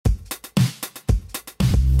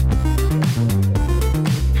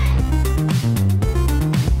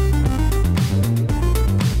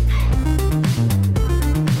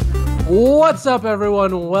What's up,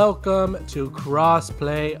 everyone? Welcome to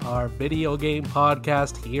Crossplay, our video game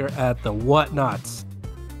podcast here at the Whatnots.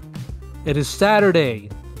 It is Saturday,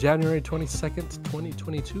 January 22nd,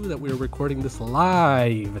 2022, that we're recording this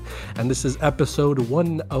live, and this is episode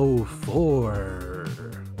 104.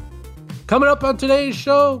 Coming up on today's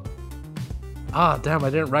show... damn, I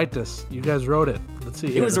didn't write this. You guys wrote it. Let's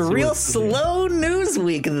see. It was a real slow news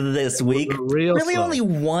week this week. Really slow. only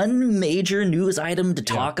one major news item to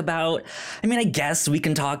talk about. I mean, I guess we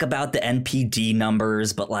can talk about the NPD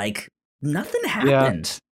numbers, but like nothing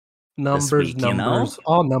happened. Numbers, week,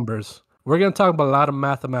 all numbers. We're going to talk about a lot of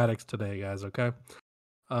mathematics today, guys, okay?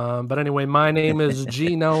 But anyway, my name is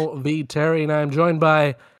Gino V. Terry, and I'm joined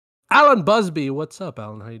by Alan Busby. What's up,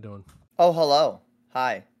 Alan? How you doing? Oh, hello.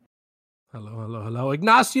 Hi. Hello.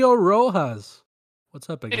 Ignacio Rojas. What's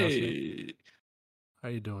up, Ignacio? Hey. How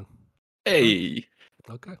you doing? Hey.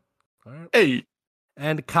 Okay. All right. Hey.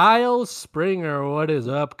 And Kyle Springer. What is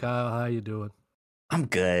up, Kyle? How you doing? I'm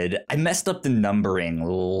good. I messed up the numbering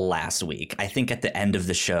last week. I think at the end of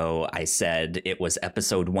the show, I said it was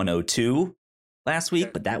episode 102 last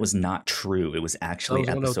week, but that was not true. It was actually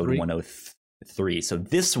episode 103. So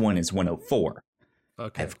this one is 104.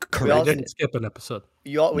 Okay. We also didn't skip an episode.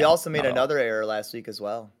 We also made another error last week as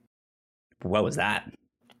well. What was that?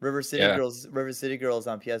 River City Girls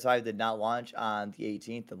on PS5 did not launch on the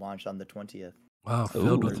 18th. It launched on the 20th. Wow,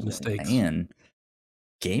 filled with mistakes. Man.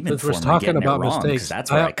 Game Since Informer we're talking getting about it wrong, mistakes, that's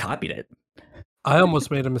where I copied it. I almost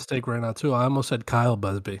made a mistake right now, too. I almost said Kyle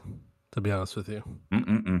Busby, to be honest with you.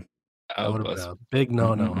 That would have been a big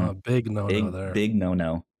no-no, huh? Big no-no there. Big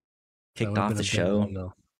no-no. Kicked off the show.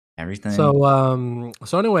 No-no. Everything. So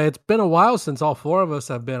anyway, it's been a while since all four of us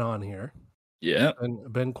have been on here. Yeah.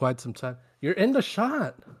 Been quite some time. You're in the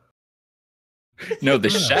shot. No, the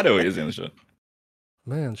shadow is in the shot.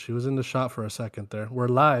 Man, she was in the shot for a second there. We're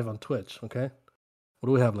live on Twitch, okay? What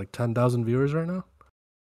do we have, like 10,000 viewers right now?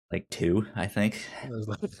 Like 2, I think.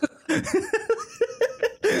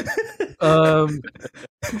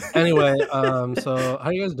 Anyway, so how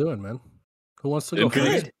you guys doing, man? Who wants to go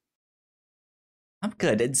first? I'm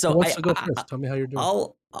good. And so Who wants to go first? Tell me how you're doing.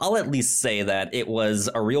 I'll at least say that it was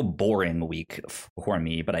a real boring week for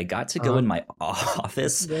me, but I got to go in my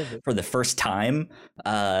office for the first time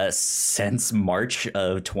since March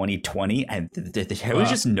of 2020, and there was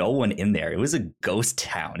just no one in there. It was a ghost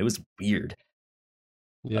town. It was weird.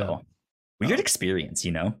 Yeah. So, weird experience,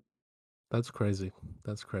 you know? That's crazy.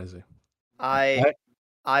 I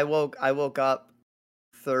woke up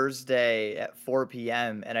Thursday at 4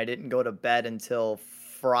 p.m. and I didn't go to bed until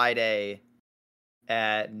Friday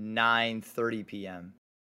at 9:30 p.m.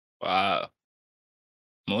 Wow.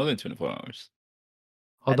 More than 24 hours.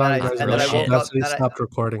 Hold on, guys. Audacity stopped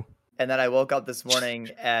recording. And then I woke up this morning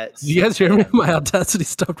at... Do you guys hear me? My Audacity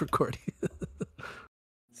stopped recording.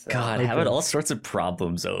 God, having all sorts of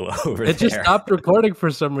problems over there. It just stopped recording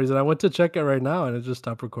for some reason. I went to check it right now, and it just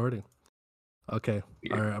stopped recording. Okay.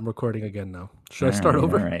 Weird. All right, I'm recording again now. Should I start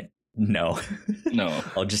over? All right. No.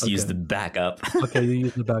 I'll just use the backup. Okay, you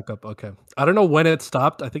use the backup. Okay. I don't know when it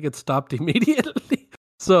stopped. I think it stopped immediately.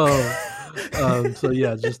 So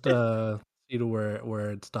yeah, just see to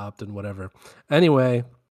where it stopped and whatever. Anyway,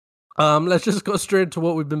 let's just go straight to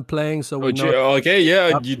what we've been playing. So we know. Okay,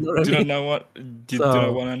 yeah. You do not want to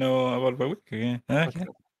know about my week. Okay.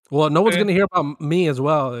 Well, no one's gonna hear about me as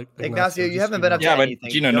well. Ignacio, you haven't been up to anything.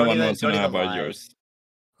 But Gino, no one wants to know about yours.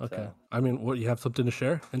 Okay. So. I mean, what, you have something to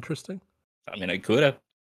share? Interesting? I mean, I could have.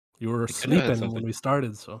 You were sleeping when we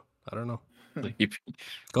started, so I don't know.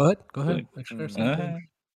 Go ahead.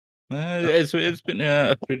 It's been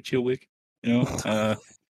a pretty chill week. You know,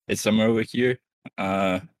 it's summer week here.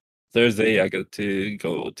 Thursday, I got to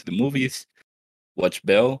go to the movies, watch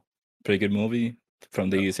Belle, pretty good movie from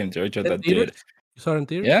the same director that did. You saw it in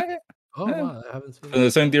theater? Yeah. Oh, wow, I haven't seen it. The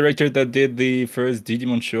same director that did the first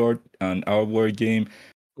Digimon short and Our War game.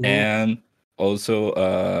 And also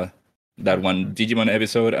that one Digimon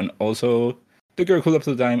episode, and also The Girl Who Loves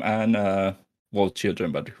to Time and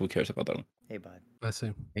Children, but who cares about that one? Hey, bud. I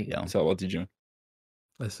see. There you go. So what did you?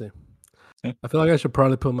 I see. Yeah. I feel like I should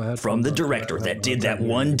probably put my headphones from the director that did that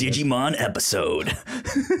one Digimon episode.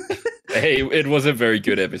 Hey, it was a very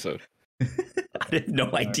good episode. I had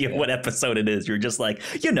no idea what episode it is. You're just like,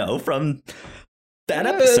 from that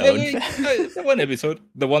episode. The one episode,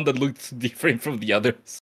 the one that looked different from the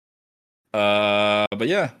others. But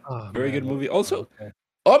yeah, very good movie. Also,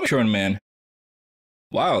 Omicron Man,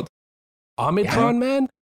 wild. Omicron Man,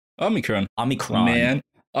 Omicron man,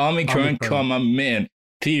 Omicron, comma man.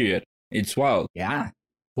 Period. It's wild. Yeah.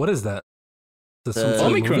 What is that? The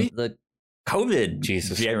Omicron, the COVID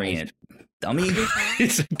variant. dummy.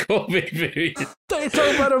 It's a COVID variant. They're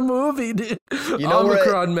talking about a movie, dude. You know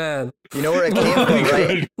Omicron, man. You know where it came from,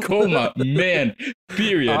 right? Coma, man.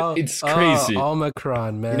 Period. It's crazy.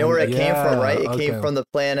 Omicron, man. You know where it came from, right? It okay. came from the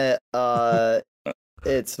planet.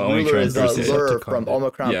 Its Omicron ruler is versus Lur from Decepticon.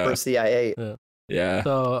 Omicron Yeah. for CIA. Yeah.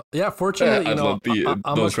 So fortunately, I love those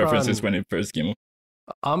Omicron, references when it first came up.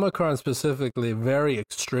 Omicron specifically, very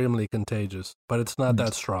extremely contagious, but it's not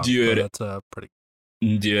that strong. Dude. So that's pretty.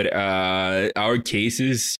 Dude, our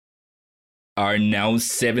cases are now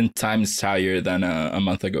 7 times higher than a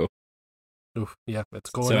month ago. Oof, yeah, it's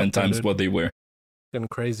going 7 up there, times dude. what they were. Getting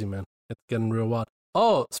crazy, man. It's getting real wild.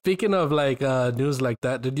 Oh, speaking of like news like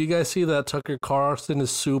that, did you guys see that Tucker Carlson is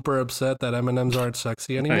super upset that M&Ms aren't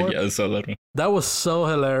sexy anymore? Yeah, I saw that one. That was so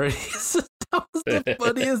hilarious. That was the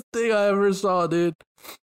funniest thing I ever saw, dude.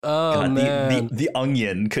 Oh God, man, the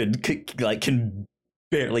Onion can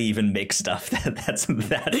barely even make stuff that's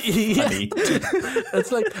that funny.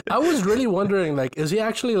 It's like I was really wondering, like, is he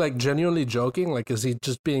actually like genuinely joking? Like, is he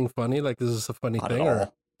just being funny? Like, is this a funny Not thing, at or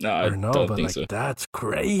all. No, I no? don't But think like, so. that's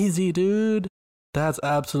crazy, dude. That's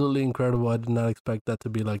absolutely incredible. I did not expect that to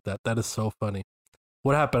be like that. That is so funny.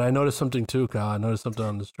 What happened? I noticed something too, Kyle. I noticed something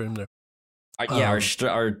on the stream there. Our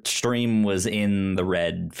stream was in the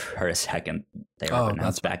red for a second there, but now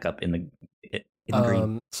it's back up in the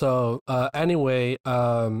green. So anyway,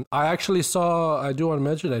 I actually saw. I do want to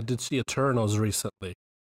mention I did see Eternals recently.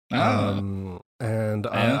 And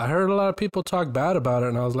I heard a lot of people talk bad about it,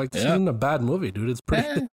 and I was like, "This isn't a bad movie, dude. It's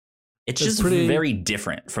pretty." It's just pretty very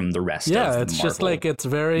different from the rest of yeah, the it's Marvel just like it's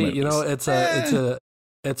very movies.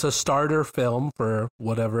 it's a starter film for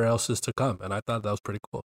whatever else is to come, and I thought that was pretty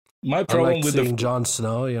cool. My problem like with seeing Jon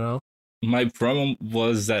Snow, my problem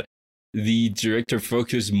was that the director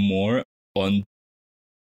focused more on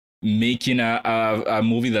making a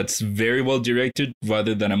movie that's very well directed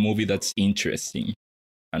rather than a movie that's interesting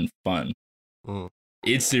and fun.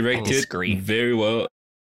 It's directed very well.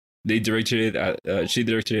 They directed it. She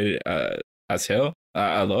directed it as hell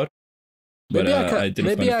a lot. But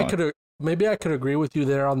maybe I could agree with you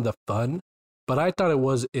there on the fun, but I thought it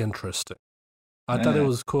was interesting. I thought it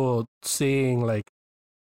was cool seeing like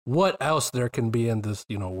what else there can be in this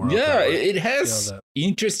world. Yeah, it has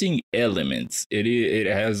interesting elements.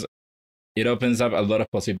 It opens up a lot of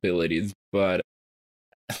possibilities, but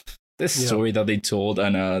the story that they told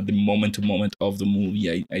and the moment to moment of the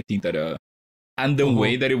movie, I think that and the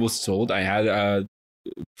way that it was told, I had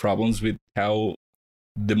problems with how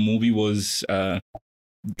the movie was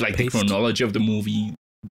like the chronology of the movie.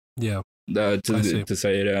 Yeah, to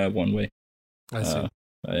say it one way. I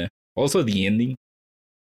see. Also, the ending.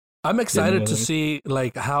 I'm excited to see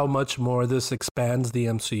like how much more this expands the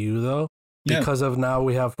MCU though, because of now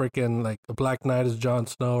we have freaking like Black Knight is Jon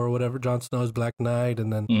Snow or whatever. Jon Snow is Black Knight,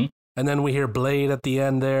 and then we hear Blade at the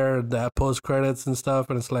end there, that post credits and stuff,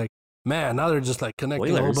 and it's like, man, now they're just like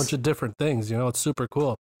connecting a whole bunch of different things. It's super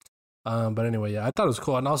cool. But anyway, I thought it was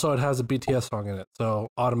cool, and also it has a BTS song in it, so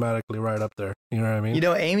automatically right up there. You know what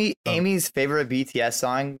I mean? Amy's favorite BTS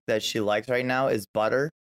song that she likes right now is Butter,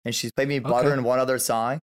 and she's played me Butter in one other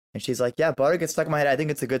song, and she's like, "Yeah, Butter gets stuck in my head. I think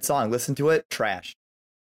it's a good song. Listen to it. Trash."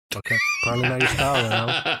 Okay, probably not your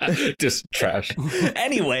style now. Just trash.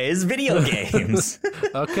 Anyways, video games.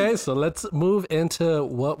 Okay, so let's move into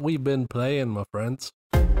what we've been playing, my friends.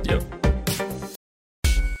 Yep.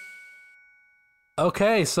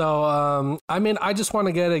 Okay, so I just want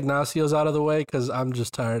to get Ignacio's out of the way because I'm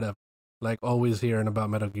just tired of like always hearing about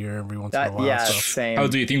Metal Gear every once in a while. Yeah, so. same. How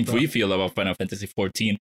do you think we feel about Final Fantasy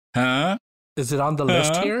 14? Huh? Is it on the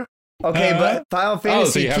list here? Okay, but Final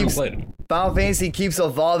Fantasy keeps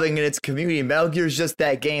evolving in its community. Metal Gear is just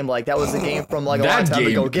that game. Like that was a game from like a long time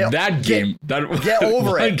ago. Get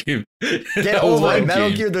over it. Get over it.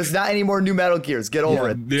 Metal Gear. There's not any more new Metal Gears. Get over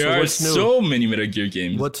it. There are so many Metal Gear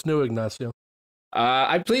games. What's new, Ignacio?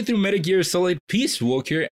 I played through Metal Gear Solid Peace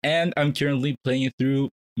Walker, and I'm currently playing through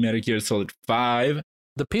Metal Gear Solid 5.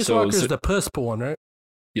 The Peace Walker is the PUSP one, right?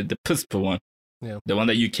 Yeah, the PUSP one. Yeah. The one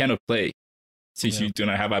that you cannot play since you do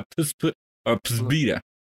not have a PUSP or PUSP Vita.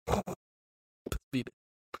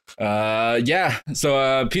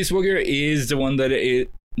 So Peace Walker is the one that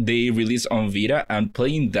they released on Vita, and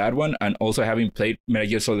playing that one and also having played Metal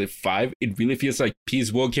Gear Solid 5, it really feels like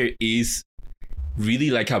Peace Walker is really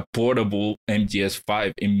like a portable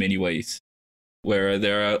MGS5 in many ways, where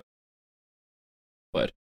there are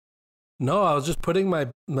No, I was just putting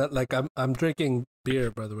I'm drinking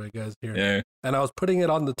beer, by the way, guys, here. Yeah. And I was putting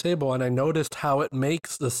it on the table, and I noticed how it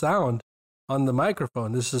makes the sound on the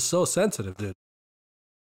microphone. This is so sensitive, dude.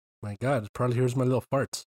 My God, it probably hears my little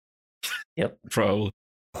farts. Yep. Probably.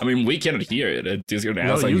 I mean, we cannot hear it. It's just gonna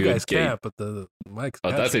no, ask you guys can't, but the mic's.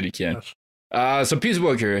 Oh, that's it. You can. So Peace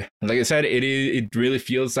Walker, like I said, it really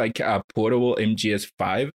feels like a portable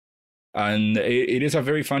MGS5, and it is a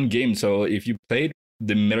very fun game. So if you played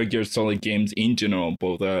the Metal Gear Solid games in general,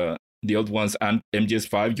 both the old ones and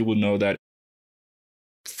MGS5, you will know that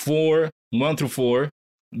 1 through 4,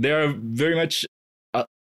 they are very much.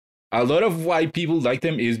 A lot of why people like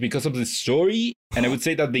them is because of the story, and I would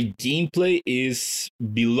say that the gameplay is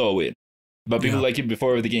below it. But people like it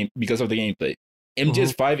because of the gameplay.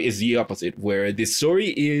 MGS5 is the opposite, where the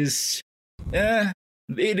story is,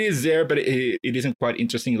 it is there, but it isn't quite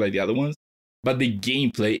interesting like the other ones. But the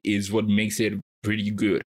gameplay is what makes it pretty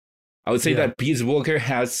good. I would say that Peace Walker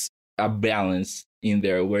has a balance in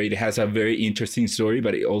there, where it has a very interesting story,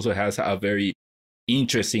 but it also has a very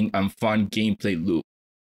interesting and fun gameplay loop.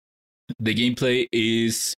 The gameplay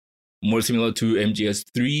is more similar to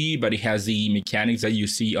MGS3, but it has the mechanics that you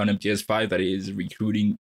see on MGS5, that is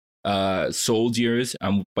recruiting soldiers,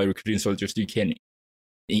 and by recruiting soldiers you can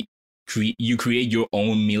create your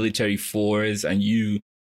own military force, and you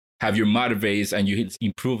have your mother base, and you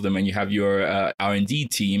improve them, and you have your R&D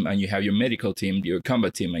team, and you have your medical team, your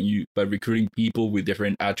combat team, and you, by recruiting people with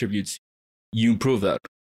different attributes, you improve that.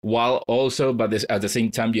 While also, but at the same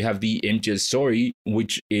time, you have the MGS story,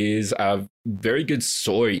 which is a very good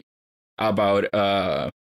story about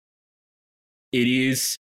it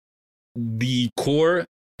is the core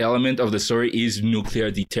element of the story is nuclear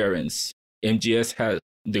deterrence. MGS has,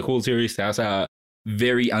 the whole series has a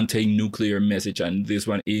very anti-nuclear message, and this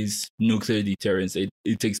one is nuclear deterrence.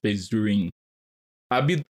 It takes place during a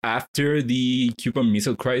bit after the Cuban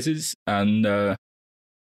Missile Crisis, and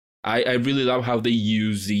I really love how they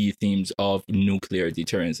use the themes of nuclear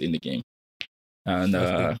deterrence in the game. And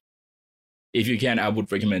if you can, I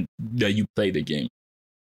would recommend that you play the game.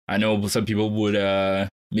 I know some people would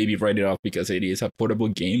maybe write it off because it is a portable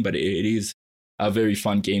game, but it is a very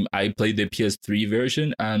fun game. I played the PS3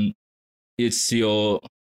 version, and it's still,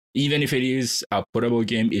 even if it is a portable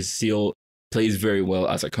game, it still plays very well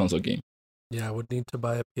as a console game. Yeah, I would need to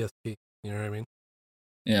buy a PSP. You know what I mean?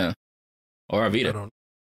 Yeah. Or a Vita.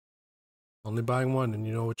 Only buying one, and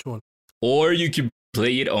you know which one. Or you can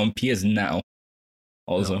play it on PS Now.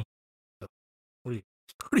 Also. No.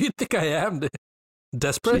 Who do you think I am, dude?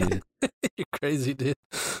 Desperate? You're crazy, dude.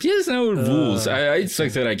 PS Now rules. I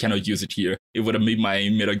suck that I cannot use it here. It would have made my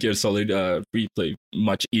Metal Gear Solid replay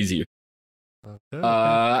much easier. Okay.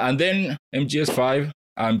 And then MGS5.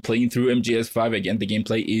 I'm playing through MGS5 again. The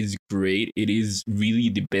gameplay is great. It is really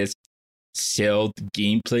the best stealth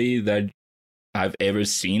gameplay that I've ever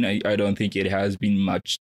seen. I don't think it has been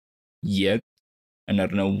much yet, and I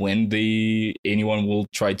don't know when anyone will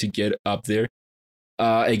try to get up there.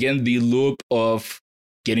 Again, the loop of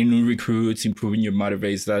getting new recruits, improving your mother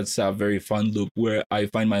base, that's a very fun loop where I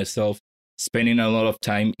find myself spending a lot of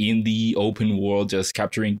time in the open world, just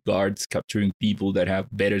capturing guards, capturing people that have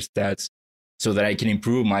better stats, so that I can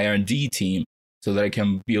improve my R&D team, so that I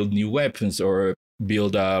can build new weapons or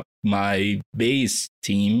build up my base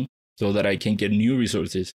team, so that I can get new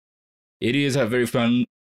resources. It is a very fun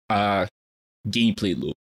gameplay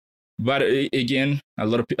loop. But again,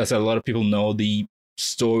 as a lot of people know, the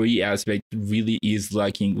story aspect really is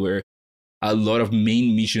lacking, where a lot of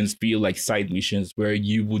main missions feel like side missions, where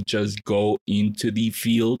you would just go into the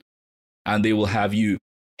field and they will have you,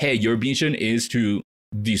 hey, your mission is to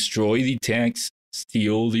destroy the tanks,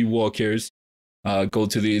 steal the walkers, go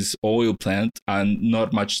to this oil plant, and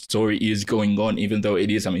not much story is going on, even though it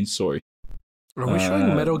is a main story. Are we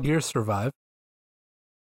showing Metal Gear Survive?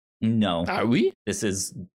 No. Are we? This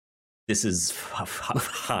is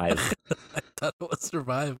Hive. I thought it was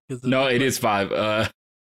Survive. No, it is 5.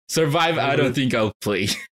 Survive, I don't think I'll play.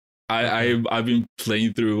 I've been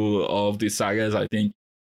playing through all of these sagas. I think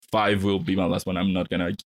 5 will be my last one. I'm not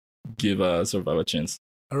gonna give Survive a chance.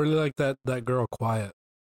 I really like that girl Quiet.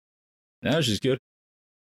 Yeah, she's good.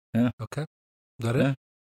 Yeah. Okay. Is that it?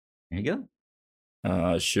 There you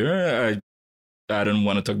go. Sure. I don't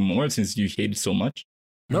want to talk more since you hate it so much.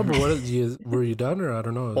 No, but were you done, or I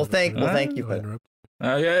don't know? Well, thank you.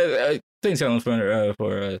 Thanks, Alan,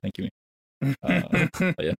 for thanking me.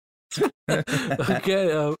 Yeah.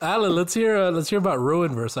 Okay, Alan, let's hear about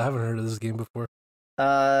Ruinverse. I haven't heard of this game before.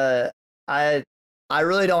 I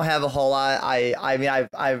really don't have a whole lot. I mean,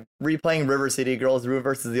 I've replaying River City Girls.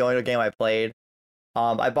 Ruinverse is the only game I played.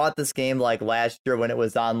 I bought this game like last year when it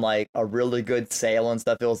was on like a really good sale and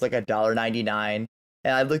stuff. It was like $1.99,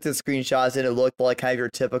 and I looked at screenshots and it looked like kind of your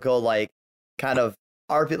typical like kind of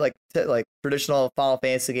RP like traditional Final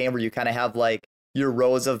Fantasy game where you kind of have like your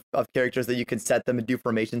rows of characters that you can set them and do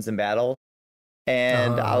formations in battle.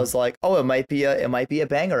 and I was like, oh, it might be a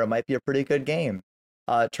banger. It might be a pretty good game.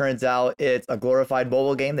 Turns out it's a glorified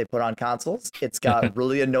mobile game they put on consoles. It's got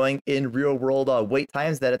really annoying in real world wait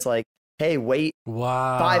times that it's like, hey, wait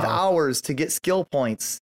 5 hours to get skill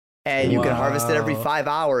points, and you can harvest it every 5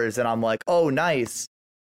 hours. And I'm like, oh, nice.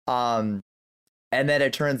 And then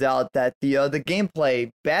it turns out that the gameplay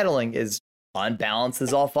battling is unbalanced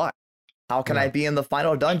as all fuck. How can I be in the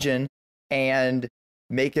final dungeon and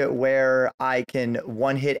make it where I can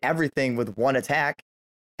one hit everything with one attack,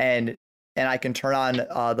 and I can turn on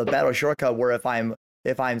the battle shortcut where if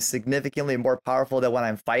I'm significantly more powerful than when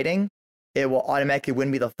I'm fighting, it will automatically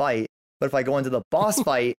win me the fight. But if I go into the boss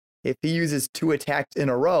fight, if he uses 2 attacks in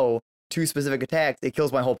a row, 2 specific attacks, it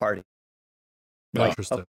kills my whole party.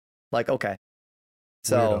 Interesting. Okay.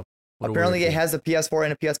 So apparently it has a PS4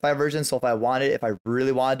 and a PS5 version. So if I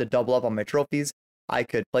really wanted to double up on my trophies, I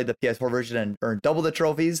could play the PS4 version and earn double the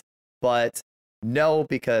trophies. But no,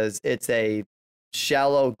 because it's a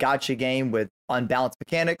shallow gotcha game with unbalanced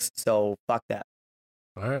mechanics. So fuck that.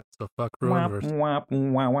 All right, so fuck Ruinverse.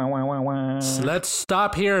 Let's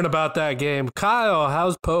stop hearing about that game. Kyle,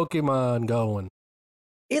 how's Pokemon going?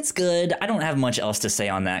 It's good. I don't have much else to say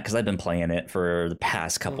on that because I've been playing it for the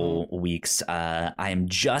past couple weeks. I am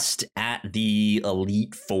just at the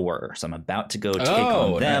Elite Four, so I'm about to go take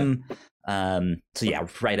on them. So yeah,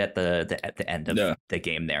 right at the end of the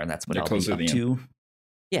game there, and that's what I'll be up to.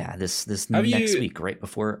 Yeah, this next week, right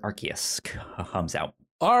before Arceus comes out.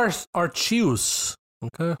 Arceus.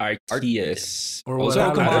 Okay. Arceus. Or also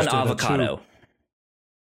Pokemon Avocado.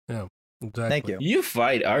 Yeah. Exactly. Thank you. You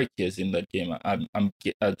fight Arceus in that game. I'm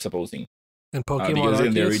supposing. In Pokemon because Arceus?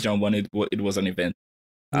 in the original one, it was an event.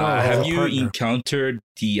 No, have you encountered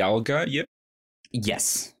Dialga yet?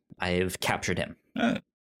 Yes, I've captured him.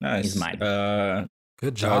 Nice. He's mine.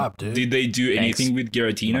 Good job, dude. Did they do anything with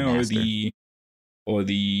Giratina or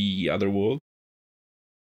the other world?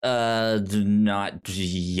 Not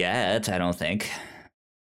yet. I don't think.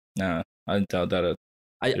 Nah, I doubt that.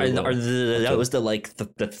 That was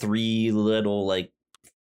the 3 little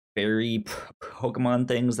fairy Pokemon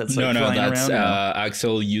things that's flying that's around?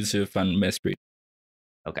 Axel, Yusuf, and Mesprit.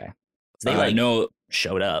 Okay. So they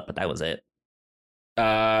showed up, but that was it.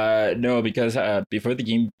 No, because before the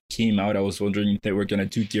game came out, I was wondering if they were gonna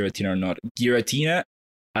do Giratina or not. Giratina,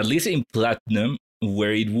 at least in Platinum,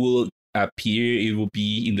 where it will appear, it will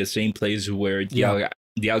be in the same place where Dialga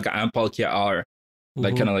and Palkia are.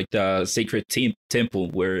 Like kind of like the sacred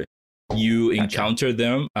temple where you encounter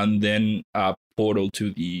them, and then a portal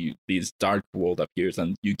to this dark world appears,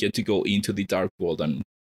 and you get to go into the dark world and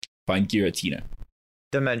find Giratina.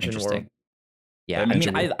 Dimension world. Yeah,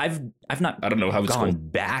 Dimension I mean, I've not. I don't know how it's gone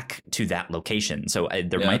called. back to that location, so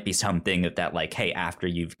there might be something that hey, after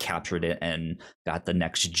you've captured it and got the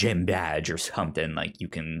next gym badge or something, you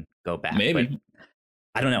can go back. Maybe. But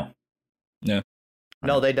I don't know.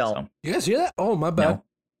 No, they don't. So. You guys hear that? Oh, my bad.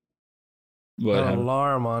 No. An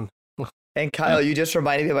alarm on. And Kyle, you just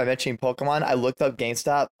reminded me by mentioning Pokemon. I looked up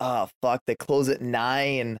GameStop. Oh, fuck. They close at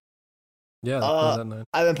 9. Yeah, at 9.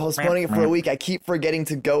 I've been postponing it for a week. I keep forgetting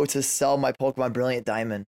to go to sell my Pokemon Brilliant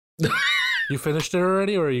Diamond. You finished it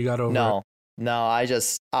already, or you got over it? No. I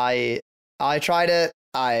tried it.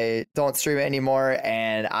 I don't stream it anymore,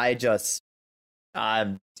 and I do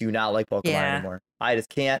not like Pokemon anymore. I just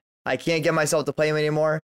can't. I can't get myself to play them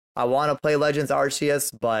anymore. I want to play Legends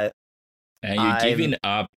Arceus, but and you're giving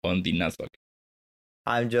up on the Nuzlocke.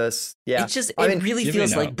 I'm just It really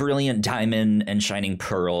feels like Brilliant Diamond and Shining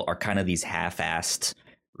Pearl are kind of these half-assed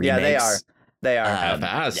remakes. Yeah, they are.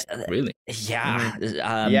 Half-assed, really? Yeah.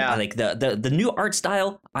 Yeah. Like the new art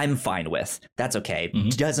style, I'm fine with. That's okay.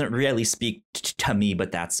 Doesn't really speak to me,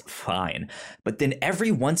 but that's fine. But then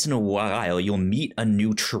every once in a while, you'll meet a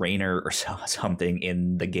new trainer or something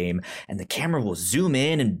in the game, and the camera will zoom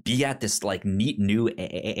in and be at this neat new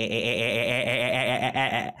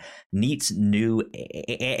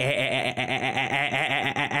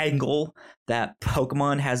angle that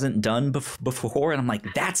Pokemon hasn't done before, and I'm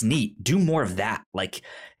like, that's neat. Do more of that. Like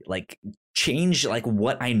change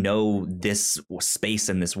what I know this space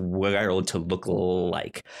and this world to look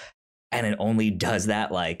like, and it only does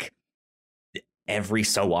that every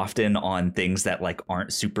so often on things that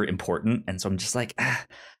aren't super important. And so I'm just I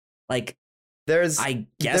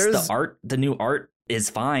guess the new art is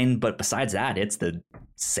fine, but besides that, it's the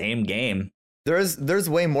same game. There's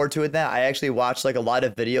way more to it than that. I actually watched a lot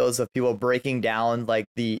of videos of people breaking down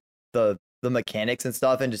the mechanics and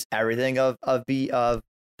stuff and just everything of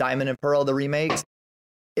Diamond and Pearl, the remakes.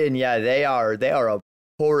 And yeah, they are a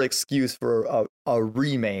poor excuse for a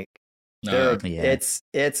remake.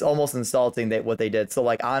 It's almost insulting what they did.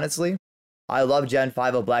 So honestly, I love Gen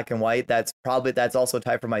 5 of Black and White. That's also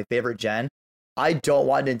tied for my favorite gen. I don't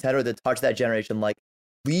want Nintendo to touch that generation. Like,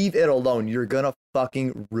 leave it alone. You're gonna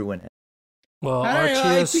fucking ruin it. Well,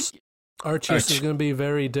 Arceus is going to be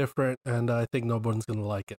very different, and I think no one's going to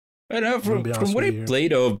like it. From what I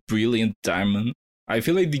played of Brilliant Diamond, I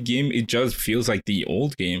feel like the game, it just feels like the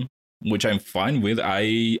old game, which I'm fine with.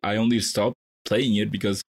 I only stopped playing it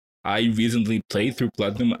because I recently played through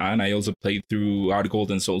Platinum, and I also played through Heart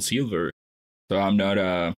Gold and Soul Silver. So I'm not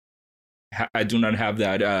I do not have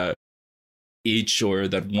that itch or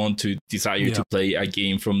that want to desire to play a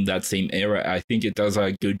game from that same era. I think it does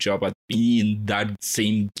a good job at being that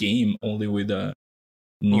same game, only with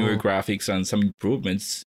newer graphics and some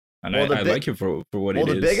improvements. And I like it for what it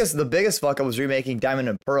is. The biggest fuck up was remaking Diamond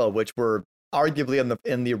and Pearl, which were arguably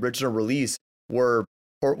in the original release were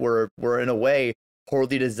in a way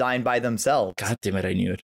poorly designed by themselves. God damn it! I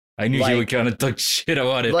knew it. I knew you were gonna talk shit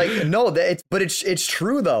about it. Like, no, it's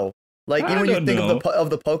true though. Like, even when you think of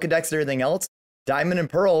the Pokedex and everything else, Diamond and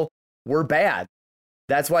Pearl were bad.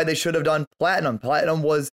 That's why they should have done Platinum. Platinum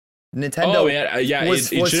was Nintendo. Oh yeah,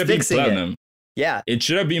 it should have been Platinum. Yeah, it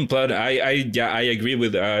should have been Platinum. I agree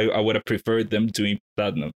with. I would have preferred them doing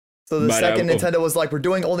Platinum. So the second Nintendo was like, we're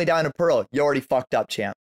doing only Diamond and Pearl. You already fucked up,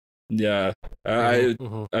 champ. Yeah, I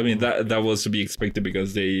mean that was to be expected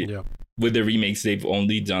because with the remakes they've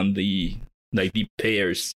only done the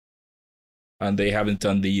pairs, and they haven't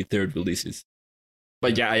done the third releases.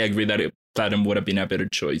 But yeah, I agree that Platinum would have been a better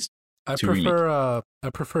choice. I prefer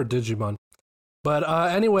Digimon. But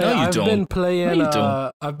anyway, I've been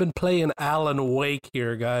playing Alan Wake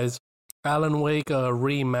here, guys. Alan Wake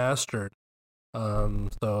remastered.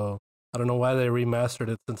 So I don't know why they remastered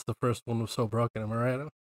it since the first one was so broken. Am I right?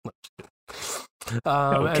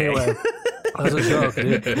 Okay. Anyway, that's a joke,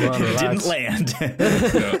 dude. Didn't land.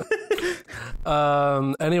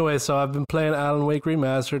 Anyway, so I've been playing Alan Wake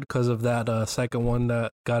Remastered because of that second one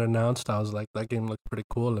that got announced. I was like, that game looks pretty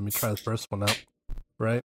cool. Let me try the first one out,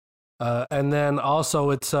 right? And then also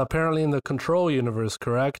it's apparently in the Control universe,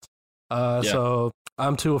 correct? So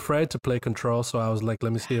I'm too afraid to play Control, so I was like,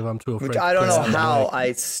 let me see if I'm too afraid. Which I don't know how.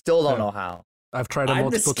 I still don't know how. I've tried it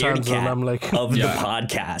multiple times, and I'm like, of the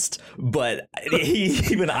podcast, but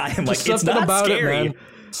even I am like, it's not about scary. It, man.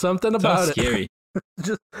 Something about it. Scary.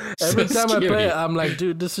 Just every time I play it, I'm like,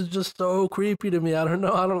 dude, this is just so creepy to me. I don't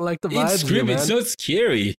know. I don't like the vibes. It's creepy. Man. It's not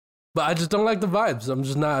scary. But I just don't like the vibes. I'm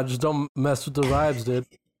just not. I just don't mess with the vibes, dude.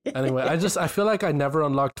 Anyway, I feel like I never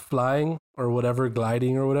unlocked flying or whatever,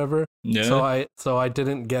 gliding or whatever. Yeah. So I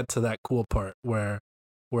didn't get to that cool part where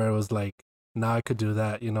it was like, now I could do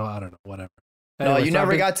that. You know, I don't know, whatever. Anyway, no, you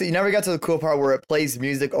never got to the cool part where it plays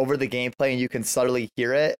music over the gameplay and you can subtly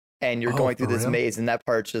hear it. And you're going through this maze, and that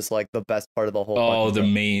part's just like the best part of the whole. Oh, the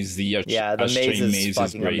maze, the maze is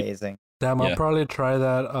fucking amazing. Damn, I'll probably try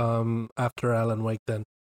that after Alan Wake then.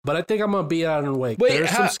 But I think I'm gonna beat Alan Wake.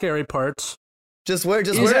 There's some scary parts. Just wear a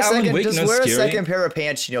second pair of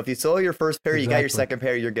pants. You know, if you solo your first pair, you got your second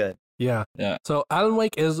pair, you're good. Yeah. So Alan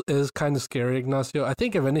Wake is kind of scary, Ignacio. I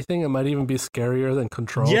think if anything, it might even be scarier than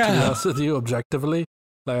Control. To be honest with you, objectively,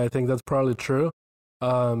 like I think that's probably true.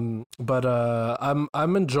 But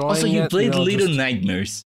I'm enjoying. Also, you played Little just,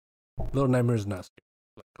 Nightmares. Little Nightmares nasty.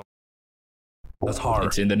 That's hard.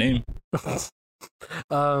 It's in the name.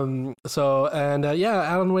 So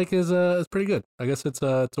Alan Wake is pretty good. I guess it's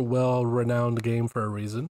a well-renowned game for a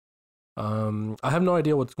reason. I have no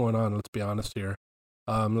idea what's going on. Let's be honest here.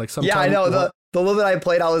 Like sometimes. Yeah, I know the little bit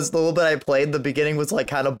I played. The beginning was like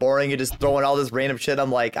kind of boring and just throwing all this random shit.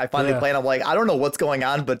 I'm like, I finally played. I'm like, I don't know what's going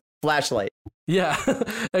on, but flashlight. Yeah,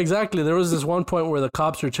 exactly. There was this one point where the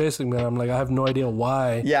cops are chasing me. And I'm like, I have no idea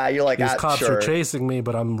why. Yeah, you're like, these cops are chasing me,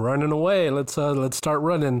 but I'm running away. Let's start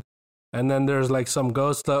running. And then there's like some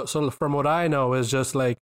ghost. So from what I know is just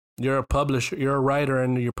like you're a publisher, you're a writer,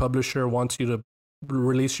 and your publisher wants you to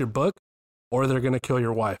release your book, or they're gonna kill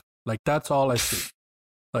your wife. Like that's all I see.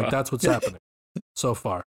 Like that's what's happening so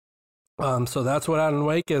far. So that's what Alan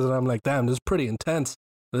Wake is, and I'm like, damn, this is pretty intense.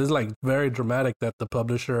 This is like very dramatic that the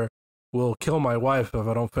publisher will kill my wife if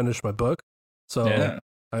I don't finish my book. So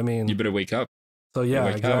I mean, you better wake up. So yeah,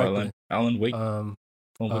 exactly. Alan Wake.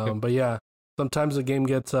 But yeah, sometimes the game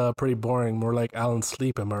gets pretty boring. More like Alan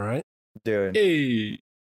Sleep. Am I right, dude? Hey.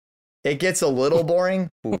 It gets a little boring.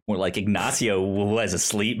 More like Ignacio was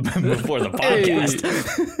asleep before the podcast.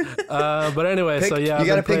 But anyway, you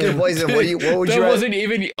gotta pick your poison. What would you? That wasn't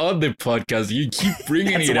even on the podcast. You keep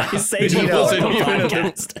bringing it up. I say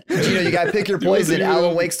podcast. Gino, you gotta pick your poison.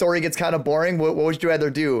 Alan Wake story gets kind of boring. What would you rather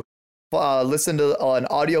do? Listen to an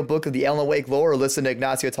audiobook of the Alan Wake lore, or listen to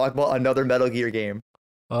Ignacio talk about another Metal Gear game?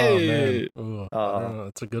 Oh man, I don't know.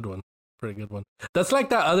 That's a good one. pretty good one. That's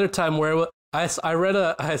like that other time where I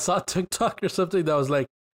saw TikTok or something that was like,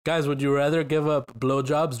 guys, would you rather give up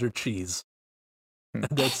blowjobs or cheese? And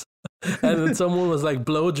then someone was like,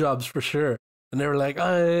 blowjobs for sure. And they were like,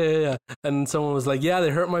 oh, yeah. And someone was like, yeah, they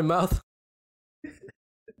hurt my mouth.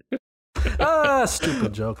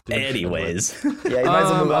 Stupid joke, dude. Anyways. Yeah, you might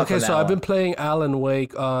as well move on okay, from so that I've one. been playing Alan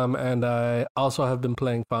Wake, and I also have been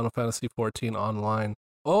playing Final Fantasy 14 online.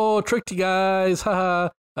 Oh, tricked you guys. Haha.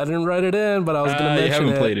 I didn't write it in, but I was going to mention you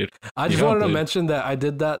haven't played it. I just wanted to mention that I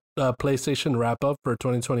did that PlayStation wrap-up for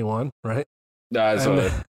 2021, right? I saw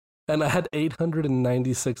it. And I had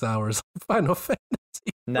 896 hours of Final Fantasy.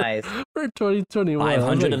 Nice. For 2021.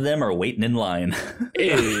 500 of them are waiting in line.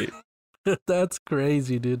 Hey. That's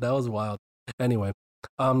crazy, dude. That was wild. Anyway,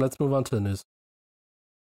 let's move on to the news.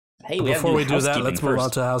 Hey, Before we do that, let's move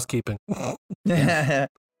on to housekeeping.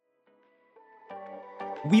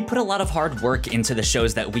 We put a lot of hard work into the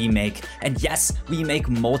shows that we make, and yes, we make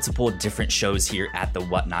multiple different shows here at The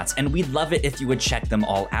Whatnots, and we'd love it if you would check them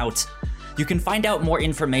all out. You can find out more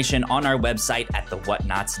information on our website at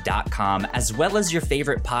thewhatnots.com, as well as your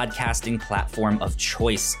favorite podcasting platform of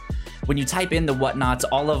choice. When you type in The Whatnots,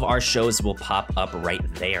 all of our shows will pop up right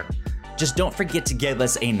there. Just don't forget to give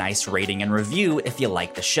us a nice rating and review if you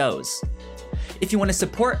like the shows. If you want to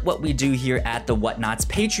support what we do here at The Whatnots,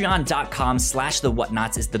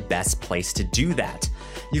 patreon.com/thewhatnots is the best place to do that.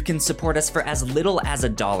 You can support us for as little as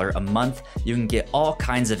 $1 a month. You can get all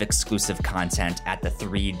kinds of exclusive content at the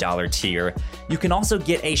 $3 tier. You can also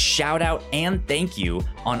get a shout out and thank you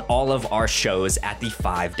on all of our shows at the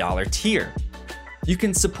 $5 tier. You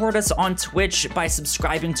can support us on Twitch by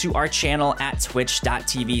subscribing to our channel at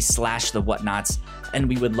twitch.tv/thewhatnots, and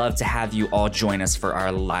we would love to have you all join us for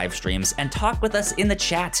our live streams and talk with us in the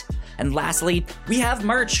chat. And lastly, we have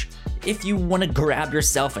merch. If you want to grab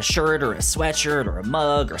yourself a shirt or a sweatshirt or a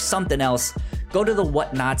mug or something else, go to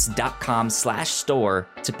thewhatnots.com/store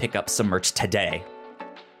to pick up some merch today.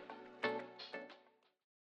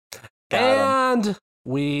 And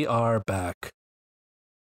we are back.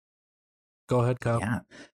 Go ahead, Kyle. Yeah.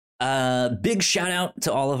 Big shout out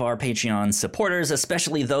to all of our Patreon supporters,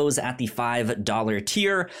 especially those at the $5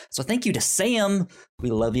 tier. So thank you to Sam. We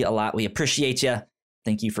love you a lot. We appreciate you.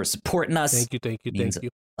 Thank you for supporting us. Thank you. Means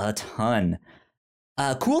a ton.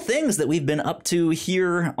 Cool things that we've been up to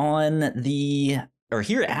here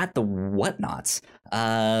here at the Whatnots.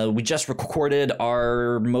 We just recorded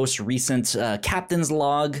our most recent captain's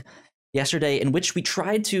log yesterday, in which we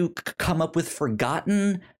tried to come up with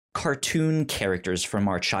forgotten cartoon characters from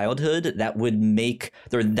our childhood that would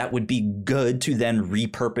be good to then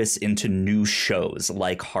repurpose into new shows,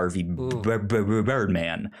 like Harvey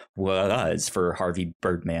Birdman was for Harvey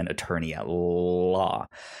Birdman, Attorney at Law.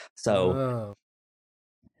 So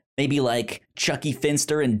maybe like Chucky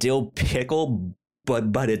Finster and Dill Pickle,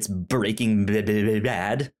 but it's Breaking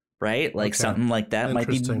Bad. Right? Like something like that might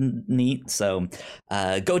be neat. So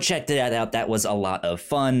go check that out. That was a lot of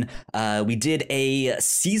fun. We did a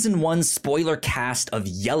season 1 spoiler cast of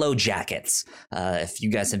Yellow Jackets. If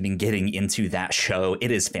you guys have been getting into that show,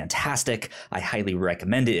 it is fantastic. I highly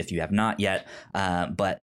recommend it if you have not yet.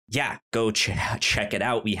 But yeah, go check it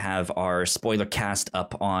out. We have our spoiler cast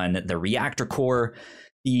up on the Reactor Core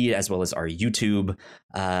feed, as well as our YouTube.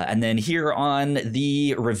 And then here on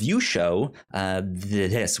the review show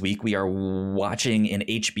this week, we are watching an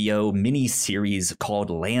HBO mini-series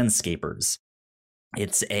called Landscapers.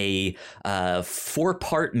 It's a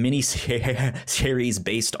 4-part mini-series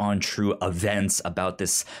based on true events about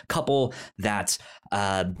this couple that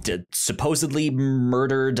supposedly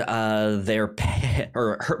murdered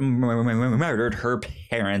murdered her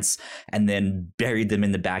parents and then buried them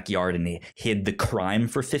in the backyard, and they hid the crime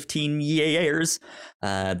for 15 years.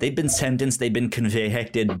 They've been sentenced, they've been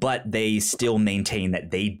convicted, but they still maintain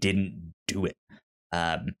that they didn't do it.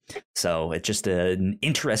 So it's just an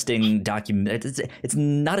interesting document. It's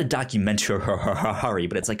not a documentary,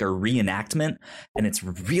 but it's like a reenactment, and it's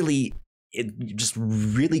really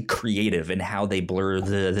creative in how they blur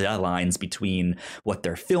the lines between what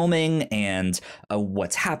they're filming and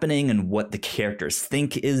what's happening and what the characters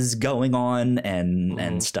think is going on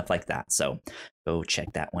and stuff like that. So go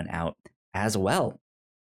check that one out as well.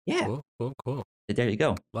 Yeah. Cool. There you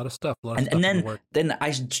go. A lot of stuff. And then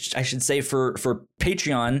I should say for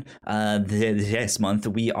Patreon this month,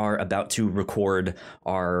 we are about to record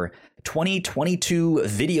our 2022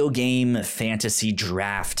 video game fantasy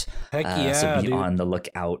draft. Heck yeah, so be dude. on the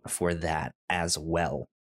lookout for that as well.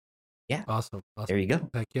 Yeah. Awesome. There you go.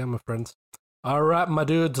 Heck yeah, my friends. All right, my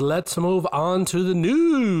dudes, let's move on to the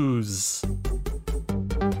news.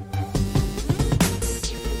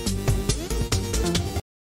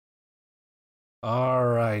 All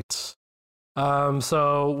right.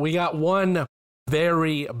 So we got one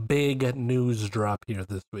very big news drop here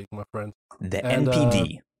this week, my friend. The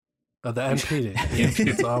NPD. The NPD. Yes,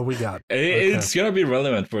 that's all we got. It's gonna be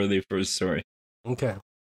relevant for the first story. Okay.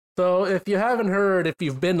 So if you haven't heard, if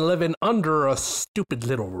you've been living under a stupid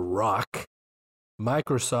little rock,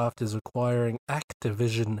 Microsoft is acquiring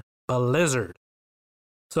Activision Blizzard.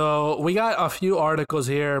 So we got a few articles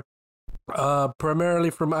here, primarily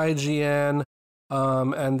from IGN,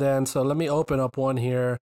 and then so let me open up one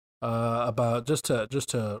here about just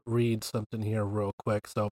to read something here real quick.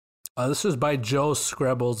 So this is by Joe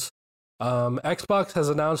Screbbles. Xbox has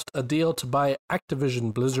announced a deal to buy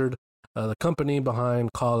Activision Blizzard, the company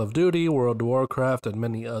behind Call of Duty, World of Warcraft, and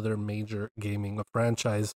many other major gaming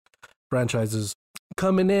franchises,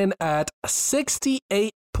 coming in at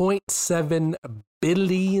 $68.7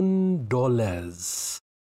 billion.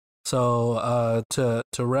 So to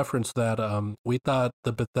reference that, we thought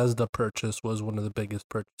the Bethesda purchase was one of the biggest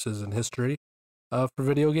purchases in history for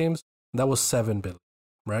video games. That was $7 billion,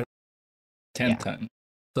 right? 10 times.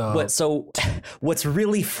 So what's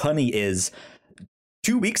really funny is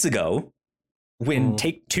 2 weeks ago, when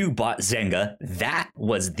Take-Two bought Zynga, that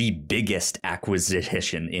was the biggest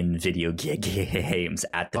acquisition in video games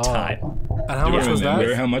at the time. And how much was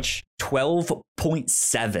that? How much?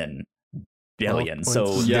 12.7 billion.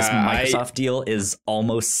 So Yeah, this Microsoft deal is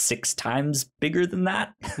almost 6 times bigger than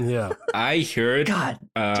that. Yeah. I heard, God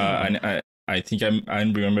and I think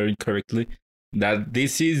I'm remembering correctly, that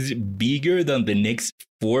this is bigger than the next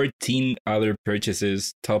 14 other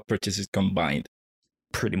top purchases combined.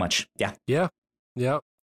 Pretty much, yeah. Yeah.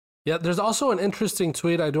 There's also an interesting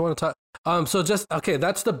tweet I do want to talk. So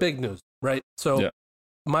that's the big news, right? So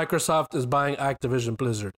Microsoft is buying Activision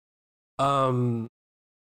Blizzard.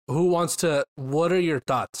 What are your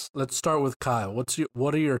thoughts? Let's start with Kyle.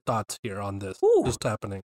 What are your thoughts here on this? Just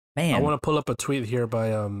happening. Man, I want to pull up a tweet here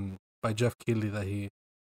by Jeff Keighley that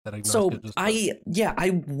So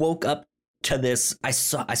I woke up to this. I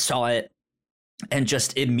saw it, and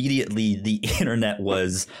just immediately the internet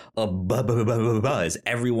was a buzz.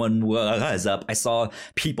 Everyone was up. I saw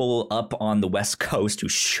people up on the West Coast who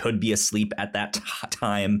should be asleep at that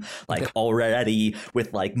time, already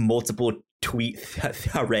with multiple tweet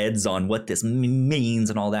threads on what this means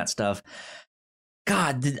and all that stuff.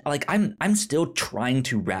 God, I'm still trying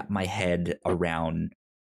to wrap my head around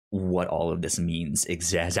what all of this means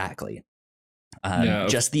exactly.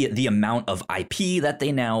 Just the amount of IP that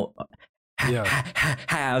they now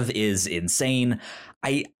have is insane.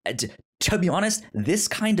 To be honest, this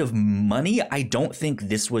kind of money, I don't think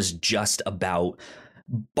this was just about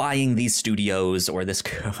buying these studios or this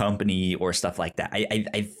company or stuff like that.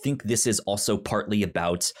 I think this is also partly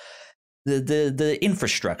about the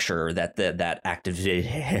infrastructure that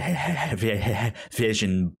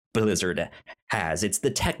Activision Blizzard has. It's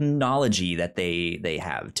the technology that they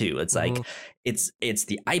have too. It's it's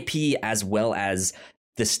the IP as well as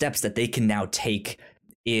the steps that they can now take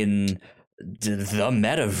in the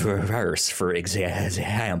metaverse, for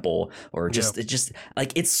example, or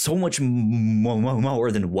it's so much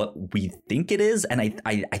more than what we think it is. And I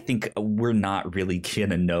think we're not really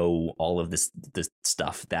gonna know all of this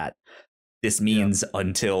stuff that this means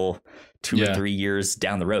until 2 or 3 years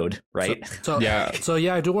down the road, right? So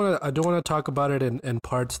I do want to talk about it in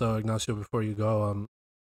parts though, Ignacio, before you go.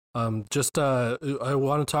 I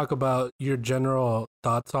want to talk about your general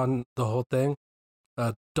thoughts on the whole thing.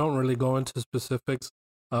 Don't really go into specifics.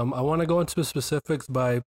 I want to go into specifics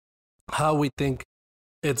by how we think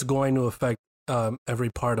it's going to affect every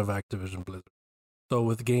part of Activision Blizzard. So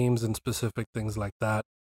with games and specific things like that.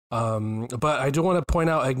 But I do want to point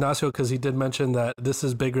out Ignacio, because he did mention that this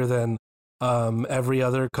is bigger than every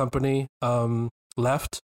other company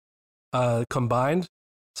left combined.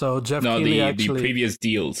 So Jeff Keighley the previous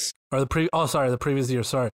deals. Or the previous year,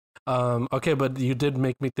 sorry. Okay, but you did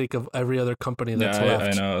make me think of every other company that's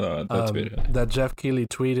left. I know that's that Jeff Keighley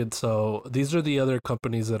tweeted. So these are the other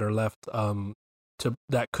companies that are left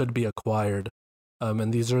that could be acquired,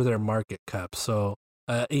 and these are their market caps. So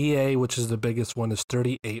EA, which is the biggest one, is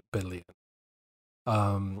 $38 billion.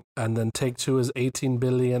 And then Take-Two is $18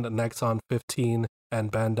 billion, Nexon 15, and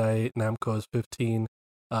Bandai Namco is 15.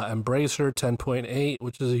 Embracer 10.8,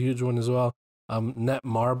 which is a huge one as well.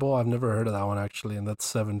 Netmarble, I've never heard of that one actually, and that's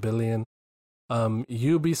 $7 billion.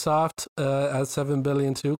 Ubisoft at $7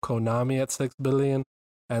 billion too. Konami at $6 billion,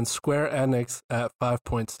 and Square Enix at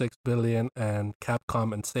 $5.6 billion, and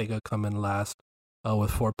Capcom and Sega come in last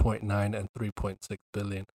with 4.9 and 3.6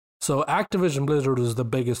 billion. So Activision Blizzard was the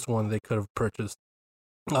biggest one they could have purchased,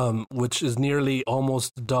 which is nearly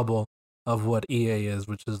almost double of what EA is,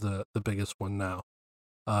 which is the biggest one now.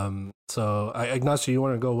 So Ignacio, you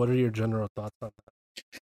want to go? What are your general thoughts on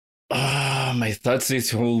that? My thoughts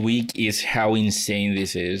this whole week is how insane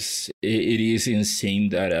this is. It is insane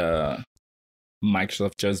that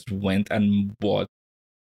Microsoft just went and bought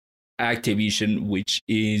Activision, which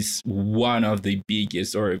is one of the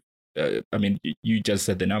biggest, or I mean, you just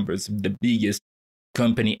said the numbers, the biggest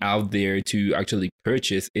company out there to actually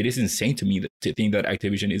purchase. It is insane to me to think that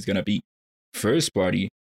Activision is going to be first party.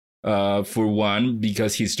 For one,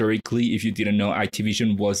 because historically, if you didn't know,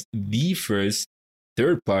 Activision was the first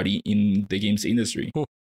third party in the games industry.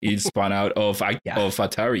 It spun out of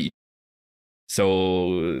Atari.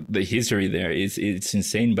 So the history there it's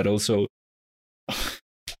insane, but also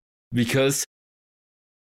because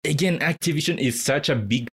again, Activision is such a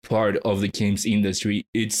big part of the games industry.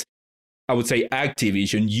 It's, I would say,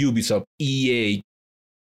 Activision, Ubisoft, EA,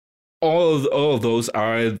 all of those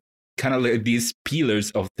are kind of like these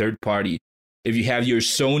pillars of third party. If you have your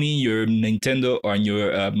Sony, your Nintendo, or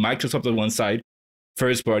your Microsoft on one side,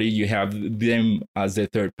 first party, you have them as the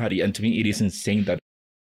third party. And to me, it is insane that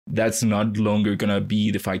that's not longer gonna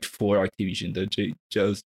be the fight for Activision, that they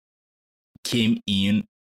just came in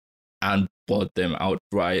and bought them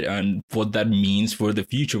outright, and what that means for the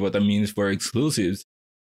future, what that means for exclusives.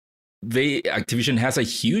 Activision has a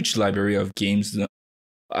huge library of games.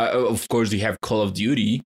 Of course, you have Call of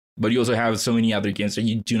Duty, but you also have so many other games that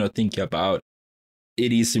you do not think about.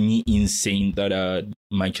 It is, to me, insane that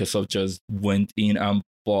Microsoft just went in and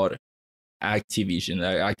bought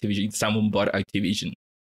Activision. Someone bought Activision,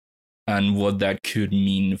 and what that could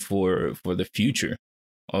mean for the future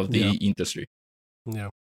of the industry. Yeah,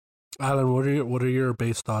 Alan, what are your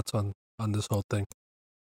base thoughts on this whole thing?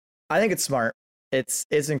 I think it's smart. It's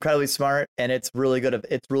incredibly smart, and it's really good of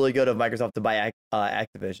Microsoft to buy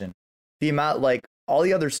Activision. The amount, like, all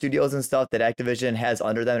the other studios and stuff that Activision has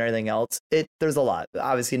under them and everything else, there's a lot.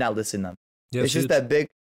 Obviously, not listing them. Yeah, it's just that big,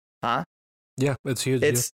 huh? Yeah, it's huge.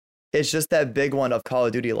 It's just that big one of Call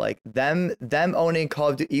of Duty. Like them owning Call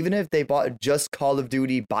of Duty, even if they bought just Call of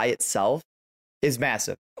Duty by itself, is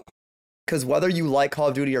massive. Because whether you like Call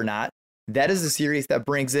of Duty or not, that is a series that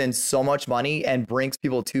brings in so much money and brings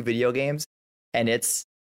people to video games. And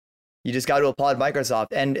you just got to applaud Microsoft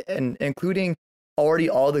and including already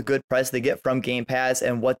all the good press they get from Game Pass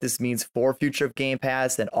and what this means for future of Game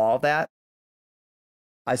Pass and all that.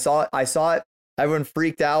 I saw it. Everyone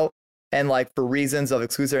freaked out, and like for reasons of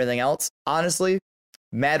exclusive and everything else. Honestly,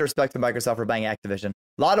 mad respect to Microsoft for buying Activision.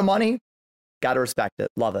 A lot of money. Got to respect it.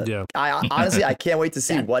 Love it. Yeah. I can't wait to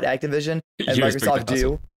see what Activision and Microsoft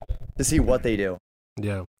do, to see what they do.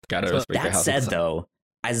 Yeah. Got to respect that said, though,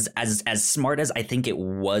 as smart as I think it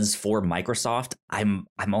was for Microsoft, I'm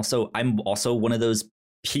also one of those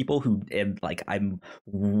people who I'm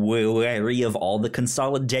wary of all the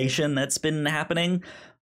consolidation that's been happening.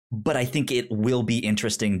 But I think it will be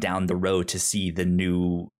interesting down the road to see the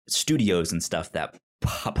new studios and stuff that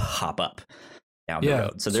pop up down the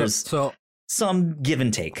road. So there's some give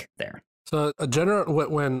and take there. So a general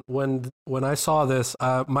when I saw this,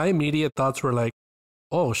 my immediate thoughts were like,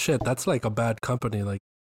 oh shit, that's like a bad company. Like,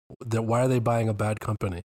 why are they buying a bad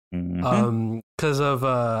company? Because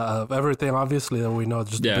of everything, obviously, that we know,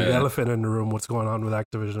 just the big elephant in the room, what's going on with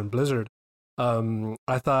Activision and Blizzard.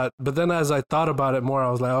 I thought, but then as I thought about it more,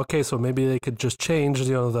 I was like, okay, so maybe they could just change,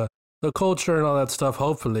 the culture and all that stuff,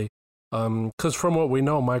 hopefully. Because from what we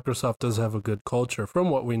know, Microsoft does have a good culture,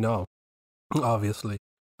 from what we know, obviously.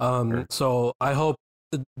 Sure. So I hope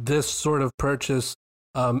this sort of purchase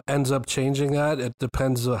ends up changing that. It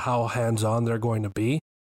depends on how hands-on they're going to be.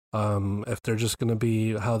 If they're just going to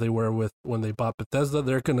be how they were when they bought Bethesda,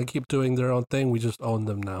 they're going to keep doing their own thing. We just own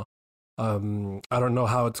them now. I don't know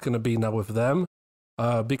how it's going to be now with them,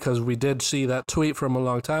 because we did see that tweet from a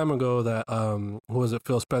long time ago that, who was it?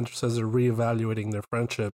 Phil Spencer says they're reevaluating their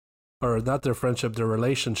friendship, or not their friendship, their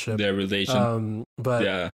relationship. Their relation.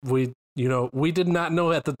 But we did not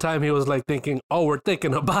know at the time. He was like thinking, oh, we're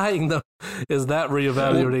thinking of buying them. Is that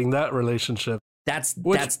reevaluating that relationship? That's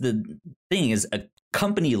the thing, is a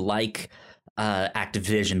company like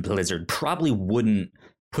Activision Blizzard probably wouldn't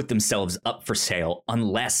put themselves up for sale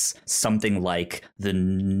unless something like the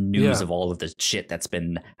news of all of the shit that's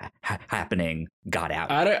been happening got out.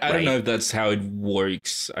 I don't know if that's how it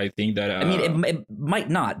works. I think that I mean, it might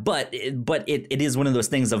not, but it is one of those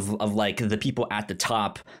things of like the people at the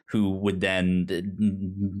top who would then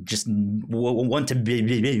just want to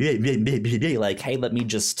be like, hey, let me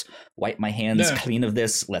just wipe my hands clean of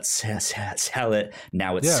this. Let's sell it.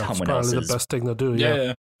 Now it's someone else's. Probably the best thing to do.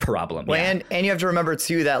 Yeah. problem. Well, yeah. and you have to remember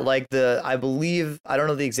too that like I believe, I don't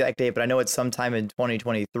know the exact date, but I know it's sometime in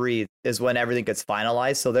 2023 is when everything gets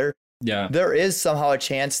finalized. So there is somehow a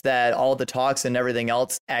chance that all the talks and everything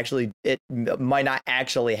else actually it might not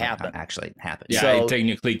actually happen. Yeah, so, it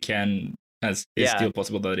technically can. It's still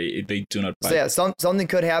possible that they do not buy. So yeah, something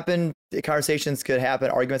could happen. Conversations could happen.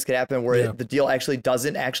 Arguments could happen where the deal actually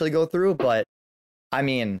doesn't actually go through. But I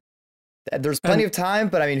mean, there's plenty of time.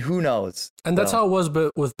 But I mean, who knows? And that's how it was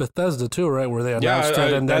with Bethesda too, right? Where they announced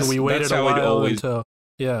it and then we waited a while until.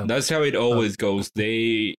 Yeah, that's how it always goes.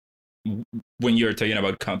 When you're talking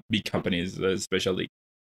about big companies, especially,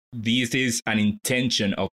 this is an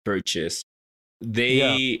intention of purchase.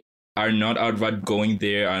 They are not outright going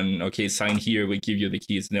there and sign here, we give you the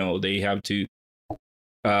keys. No, they have to,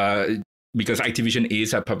 because Activision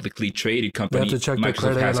is a publicly traded company.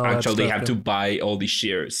 Microsoft has actually have to buy all the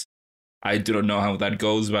shares. I do not know how that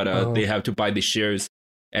goes, but they have to buy the shares,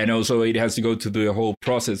 and also it has to go to the whole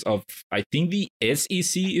process of. I think the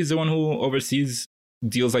SEC is the one who oversees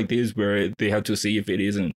deals like this, where they have to see if it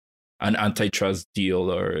isn't an antitrust deal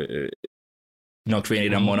or not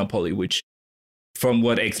creating a monopoly, which. From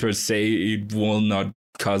what experts say, it will not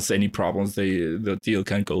cause any problems. The deal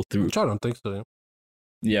can go through. Which I don't think so.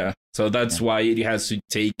 Yeah, so that's why it has to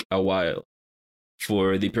take a while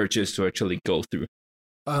for the purchase to actually go through.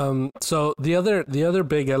 So the other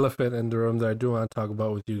big elephant in the room that I do want to talk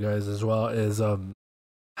about with you guys as well is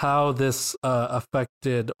how this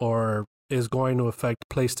affected or is going to affect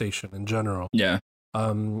PlayStation in general. Yeah.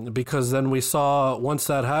 Because then we saw once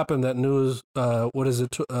that happened, that news. What is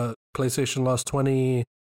it? PlayStation lost 20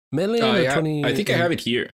 million or 20. I think I have it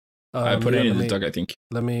here. I put it in the doc. I think.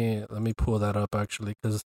 Let me pull that up actually,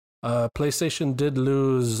 because PlayStation did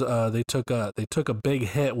lose. They took a big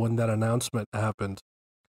hit when that announcement happened.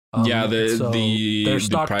 Their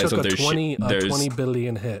stock took a 20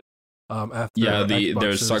 billion hit. After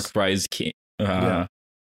their stock price came. I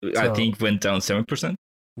think went down 7%.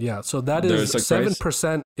 Yeah, so that is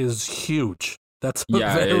 7% is huge. That's a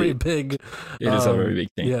very big. It is a very big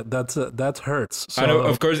thing. Yeah, that hurts. So, I know,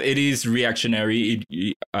 of course, it is reactionary.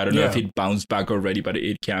 I don't know if it bounced back already, but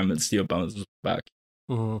it can still bounce back.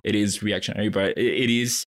 Mm-hmm. It is reactionary, but it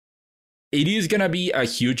is gonna be a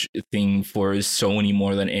huge thing for Sony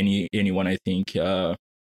more than anyone, I think,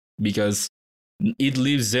 because it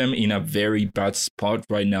leaves them in a very bad spot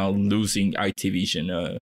right now, losing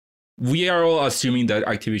Activision. We are all assuming that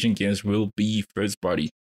Activision games will be first party,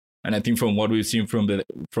 and I think from what we've seen from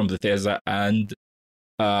Bethesda and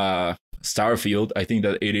Starfield, I think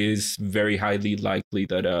that it is very highly likely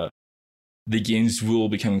that the games will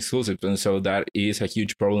become exclusive, and so that is a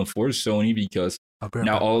huge problem for Sony, because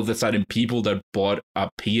now all of a sudden people that bought a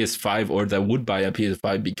PS5 or that would buy a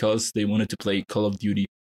PS5 because they wanted to play Call of Duty,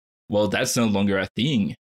 well, that's no longer a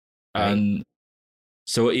thing, and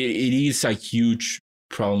so it is a huge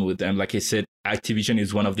problem with them. Like I said, Activision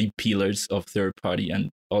is one of the pillars of third party, and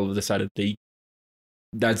all of a sudden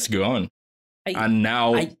that's gone. And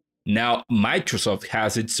now Microsoft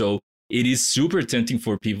has it, so it is super tempting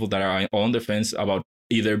for people that are on the fence about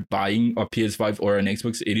either buying a PS5 or an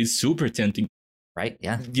Xbox. It is super tempting, right?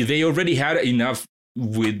 Yeah, they already had enough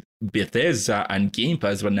with Bethesda and Game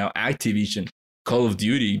Pass, but now Activision, Call of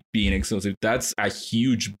Duty being exclusive, that's a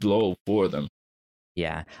huge blow for them.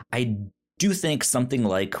 Yeah, I do think something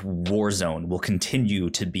like Warzone will continue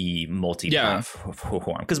to be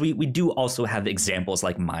multi-platform, because we do also have examples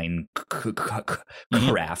like Minecraft,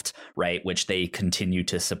 right, which they continue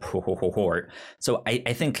to support. So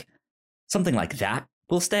I think something like that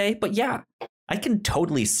will stay. But yeah, I can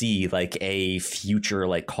totally see like a future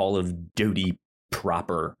like Call of Duty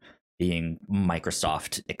proper being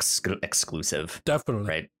Microsoft exclusive. Definitely,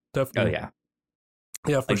 right? Definitely. Oh yeah.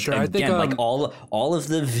 Yeah, for sure. Again, I think like all of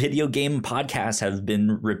the video game podcasts have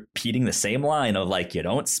been repeating the same line of like, you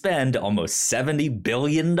don't spend almost $70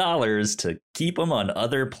 billion to keep them on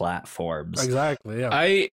other platforms. Exactly. Yeah.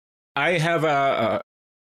 I have a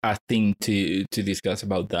thing to discuss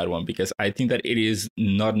about that one, because I think that it is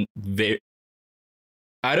not very.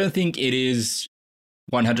 I don't think it is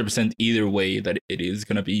 100% either way that it is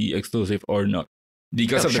going to be exclusive or not,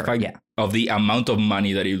 because of the fact of the amount of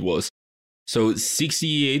money that it was. So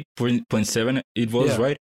 68.7 it was,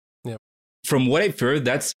 right? Yeah. From what I've heard,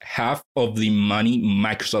 that's half of the money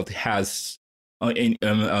Microsoft has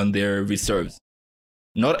on their reserves.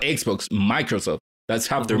 Not Xbox, Microsoft. That's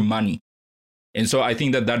half their money. And so I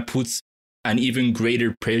think that puts an even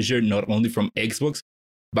greater pressure, not only from Xbox,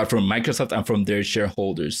 but from Microsoft and from their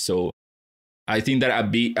shareholders. So I think that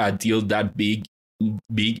a deal that big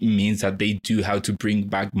means that they do have to bring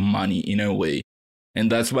back money in a way.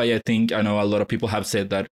 And that's why I know a lot of people have said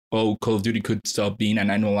that, oh, Call of Duty could stop being an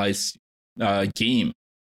annualized game.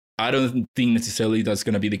 I don't think necessarily that's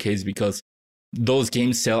going to be the case, because those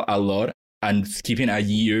games sell a lot, and skipping a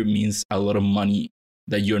year means a lot of money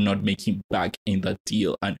that you're not making back in that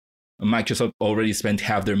deal. And Microsoft already spent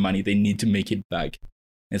half their money. They need to make it back.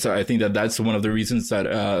 And so I think that that's one of the reasons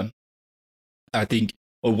that I think,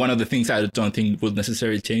 or one of the things I don't think will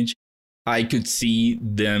necessarily change. I could see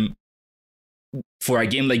them, for a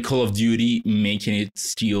game like Call of Duty, making it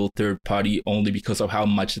still third party only because of how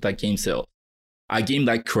much that game sells. A game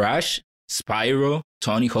like Crash, Spyro,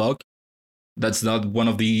 Tony Hawk, that's not one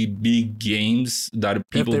of the big games that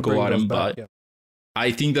people go out and buy. Yeah.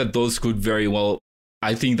 I think that those could very well,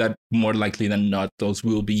 I think that more likely than not, those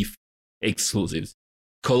will be exclusives.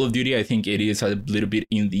 Call of Duty, I think it is a little bit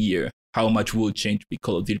in the air. How much will change with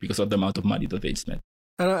Call of Duty because of the amount of money that they spend?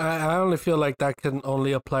 And I only feel like that can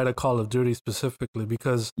only apply to Call of Duty specifically,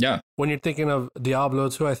 because when you're thinking of Diablo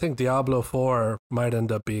 2, I think Diablo 4 might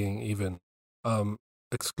end up being even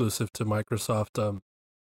exclusive to Microsoft.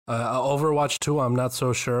 Overwatch 2, I'm not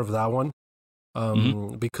so sure of that one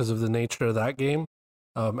because of the nature of that game,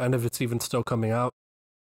 and if it's even still coming out.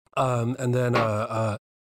 And then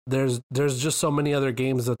there's just so many other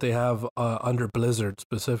games that they have under Blizzard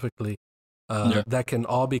specifically that can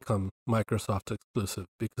all become Microsoft exclusive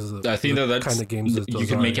because of I think that's kind of games that you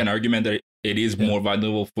can make an argument that it is more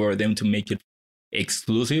valuable for them to make it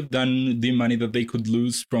exclusive than the money that they could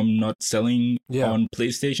lose from not selling on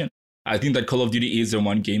PlayStation. I think that Call of Duty is the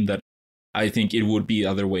one game that I think it would be the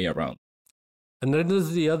other way around. And then there's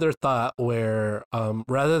the other thought where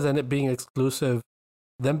rather than it being exclusive,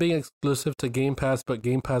 them being exclusive to Game Pass, but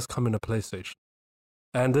Game Pass coming to PlayStation.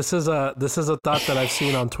 And this is a thought that I've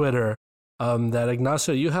seen on Twitter that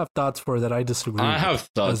Ignacio, you have thoughts for that I disagree I have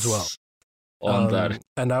thoughts as well on that.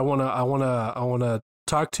 And I wanna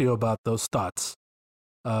talk to you about those thoughts.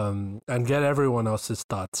 And get everyone else's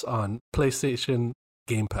thoughts on PlayStation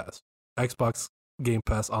Game Pass, Xbox Game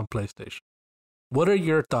Pass on PlayStation. What are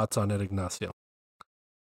your thoughts on it, Ignacio?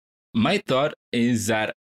 My thought is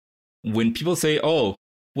that when people say, oh,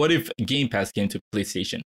 what if Game Pass came to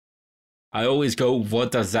PlayStation? I always go,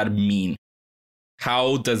 what does that mean?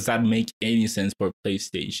 How does that make any sense for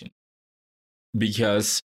PlayStation?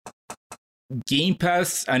 Because Game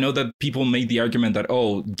Pass, I know that people make the argument that,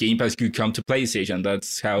 oh, Game Pass could come to PlayStation.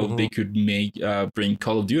 That's how they could bring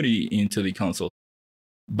Call of Duty into the console.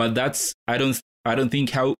 But I don't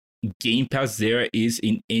think how Game Pass there is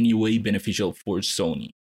in any way beneficial for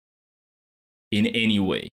Sony. In any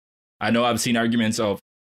way. I know I've seen arguments of,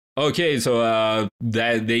 okay, so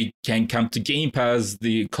that they can come to Game Pass,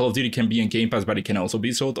 the Call of Duty can be on Game Pass, but it can also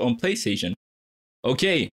be sold on PlayStation.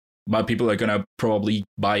 Okay, but people are going to probably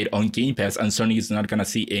buy it on Game Pass, and Sony is not going to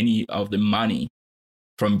see any of the money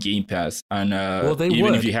from Game Pass. And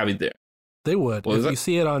even if you have it there. They would. If you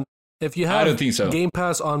see it on... If you have I don't think so. Game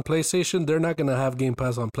Pass on PlayStation, they're not going to have Game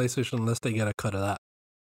Pass on PlayStation unless they get a cut of that.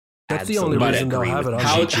 That's Absolutely. the only reason they'll have it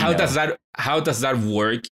on How does that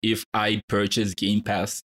work if I purchase Game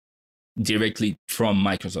Pass directly from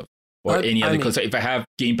Microsoft or any other console? If I have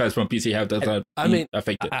Game Pass from PC, how does that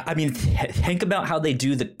affect it? I mean, think about how they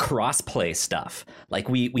do the crossplay stuff. Like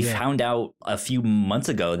we found out a few months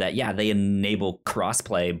ago that they enable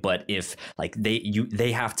crossplay, but if like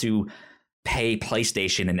they have to pay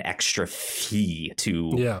PlayStation an extra fee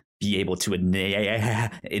to be able to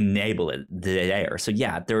enable it there. So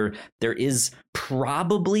there is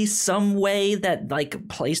probably some way that like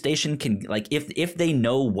PlayStation can, like if they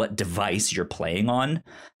know what device you're playing on,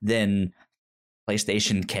 then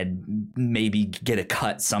PlayStation can maybe get a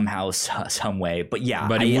cut somehow, some way. But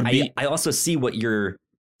I also see what you're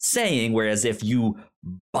saying, whereas if you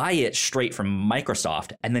buy it straight from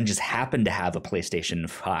Microsoft and then just happen to have a PlayStation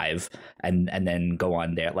 5 and then go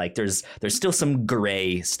on there, like there's still some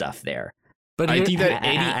gray stuff there. But I think that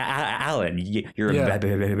Alan, you're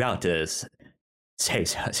about to say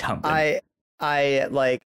something. I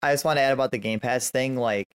just want to add about the Game Pass thing.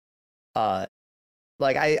 I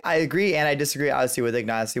agree and I disagree obviously with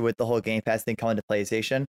Ignacio with the whole Game Pass thing coming to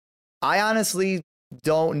PlayStation. I honestly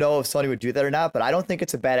don't know if Sony would do that or not, but I don't think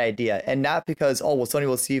it's a bad idea. And not because, Sony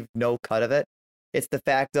will receive no cut of it. It's the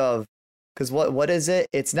fact of, because what is it?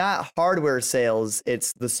 It's not hardware sales,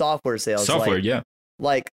 it's the software sales.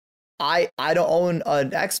 Like, I don't own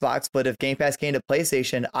an Xbox, but if Game Pass came to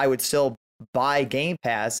PlayStation, I would still buy Game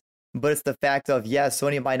Pass. But it's the fact of,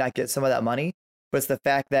 Sony might not get some of that money, but it's the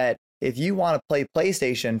fact that if you want to play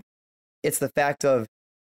PlayStation, it's the fact of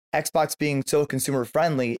Xbox being so consumer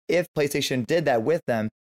friendly. If PlayStation did that with them,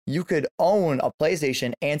 you could own a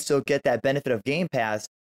PlayStation and still get that benefit of Game Pass,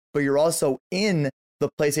 but you're also in the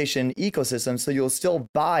PlayStation ecosystem. So you'll still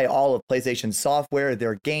buy all of PlayStation software,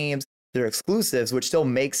 their games, their exclusives, which still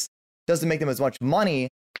doesn't make them as much money,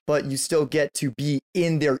 but you still get to be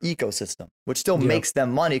in their ecosystem, which still makes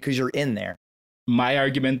them money because you're in there. My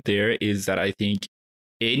argument there is that I think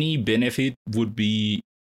any benefit would be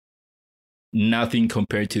nothing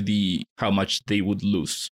compared to how much they would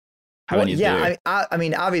lose. Well, yeah, I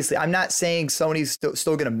mean, obviously, I'm not saying Sony's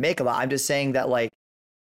still going to make a lot. I'm just saying that, like,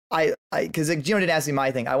 because Gino didn't ask me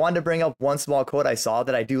my thing. I wanted to bring up one small quote I saw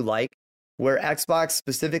that I do like, where Xbox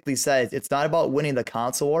specifically says it's not about winning the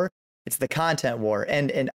console war, it's the content war.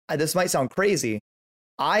 And this might sound crazy.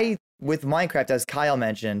 With Minecraft, as Kyle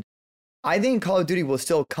mentioned, I think Call of Duty will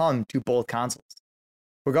still come to both consoles.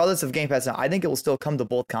 Regardless of Game Pass now, I think it will still come to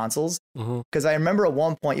both consoles. Because I remember at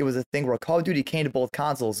one point it was a thing where Call of Duty came to both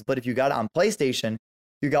consoles, but if you got it on PlayStation,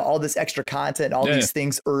 you got all this extra content, all these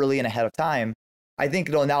things early and ahead of time. I think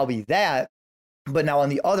it'll now be that, but now on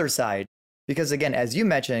the other side, because again, as you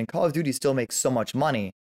mentioned, Call of Duty still makes so much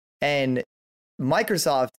money. And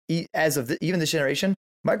Microsoft, as of even this generation,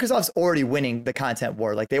 Microsoft's already winning the content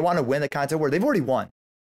war. Like, they want to win the content war. They've already won.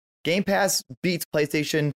 Game Pass beats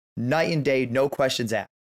PlayStation night and day, no questions asked.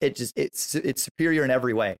 It's superior in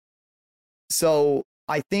every way. So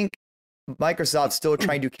I think Microsoft's still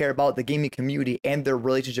trying to care about the gaming community and their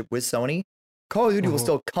relationship with Sony. Call of Duty will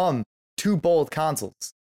still come to both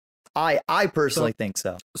consoles. I personally think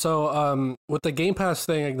so. So with the Game Pass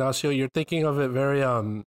thing, Ignacio, you're thinking of it very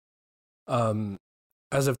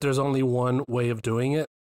as if there's only one way of doing it.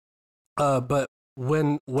 But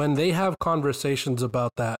when they have conversations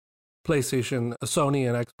about that, PlayStation,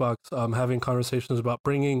 Sony, and Xbox having conversations about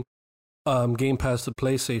bringing Game Pass to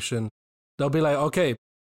PlayStation, they'll be like, okay,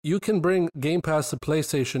 you can bring Game Pass to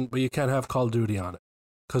PlayStation, but you can't have Call of Duty on it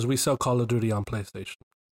because we sell Call of Duty on PlayStation.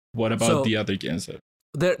 What about the other games?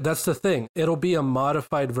 That's the thing. It'll be a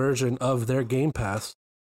modified version of their Game Pass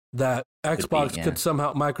that Xbox could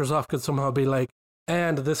somehow, Microsoft could somehow be like,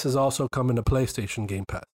 and this is also coming to PlayStation Game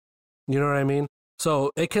Pass. You know what I mean?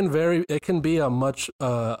 So it can be a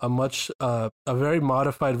very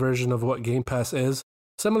modified version of what Game Pass is,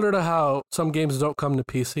 similar to how some games don't come to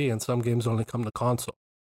PC and some games only come to console.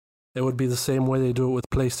 It would be the same way they do it with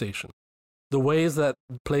PlayStation. The ways that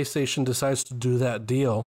PlayStation decides to do that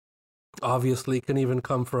deal obviously can even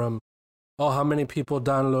come from, how many people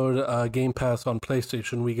download Game Pass on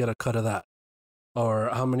PlayStation, we get a cut of that.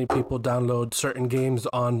 Or how many people download certain games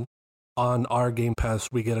on our Game Pass,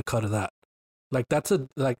 we get a cut of that. Like,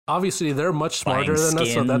 obviously they're much smarter than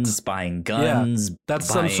us, so that's buying guns. That's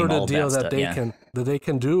some sort of deal that they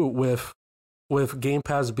can do with Game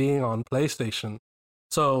Pass being on PlayStation.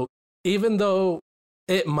 So even though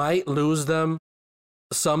it might lose them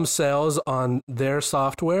some sales on their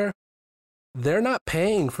software, they're not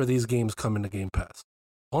paying for these games coming to Game Pass.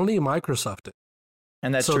 Only Microsoft did.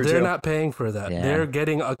 And that's so true. They're too. not paying for that. Yeah. They're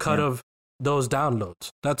getting a cut of those downloads.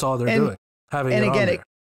 That's all they're doing.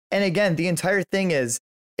 And again, the entire thing is,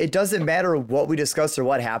 it doesn't matter what we discuss or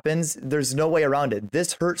what happens. There's no way around it.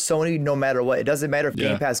 This hurts Sony no matter what. It doesn't matter if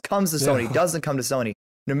Game Pass comes to Sony, doesn't come to Sony.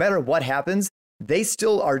 No matter what happens,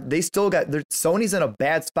 Sony's in a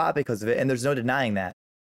bad spot because of it, and there's no denying that.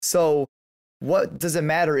 So what does it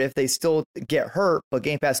matter if they still get hurt, but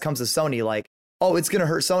Game Pass comes to Sony? Like, oh, it's going to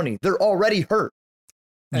hurt Sony. They're already hurt.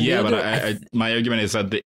 And but my argument is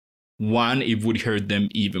that it would hurt them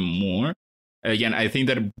even more. Again, I think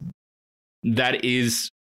that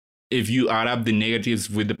is, if you add up the negatives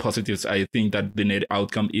with the positives, I think that the net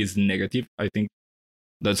outcome is negative. I think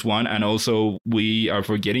that's one. And also, we are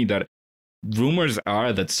forgetting that rumors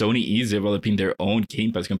are that Sony is developing their own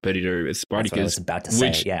Game Pass competitor, Spartacus. That's what I was about to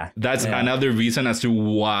say, That's another reason as to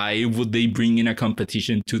why would they bring in a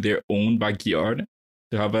competition to their own backyard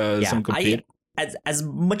to have some compete. As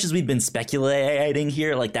much as we've been speculating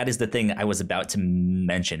here, like, that is the thing I was about to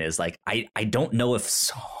mention, is like, I don't know if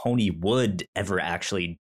Sony would ever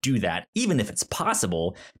actually do that, even if it's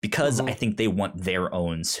possible, because I think they want their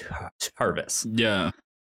own service. Yeah.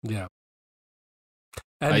 Yeah.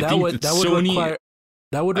 And that would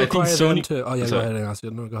require them to. Oh yeah, go ahead and ask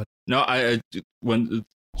you. No, go ahead. No, I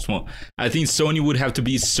think Sony would have to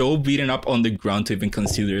be so beaten up on the ground to even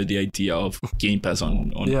consider the idea of Game Pass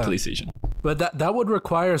on PlayStation. But that would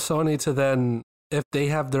require Sony to then, if they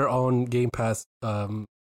have their own Game Pass, that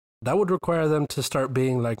would require them to start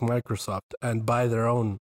being like Microsoft and buy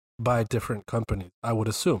different companies, I would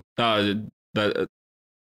assume. One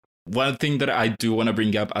thing that I do want to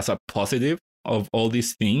bring up as a positive of all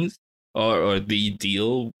these things, or the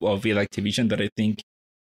deal of Activision that I think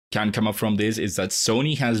can come up from this, is that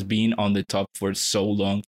Sony has been on the top for so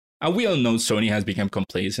long. And we all know Sony has become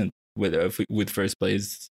complacent with first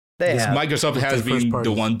place. They have. Microsoft With has their first been the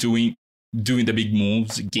parties. one doing the big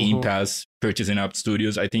moves, Game Pass, purchasing up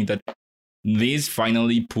studios. I think that this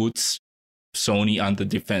finally puts Sony on the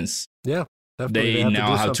defense. Yeah, definitely. They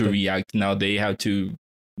now have to something. react. Now they have to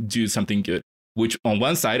do something good. Which on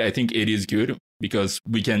one side, I think it is good because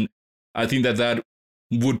I think that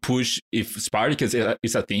would push if Spartacus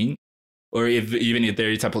is a thing, or even if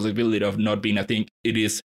there is a possibility of not being a thing, it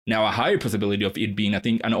is now a higher possibility of it being a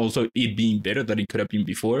thing, and also it being better than it could have been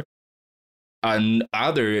before, and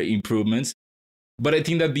other improvements. But I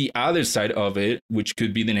think that the other side of it, which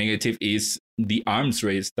could be the negative, is the arms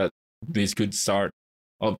race that this could start.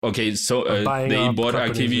 Okay, so they bought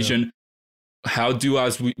Activision. Yeah. How do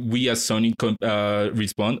we as Sony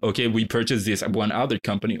respond? Okay, we purchased this one other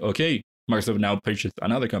company. Okay, Microsoft now purchased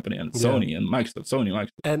another company, and Sony and Microsoft, Microsoft.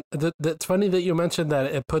 And it's funny that you mentioned that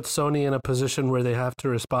it puts Sony in a position where they have to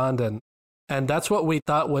respond, and that's what we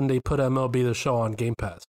thought when they put MLB The Show on Game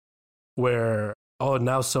Pass, where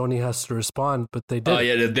now Sony has to respond, but they did. Oh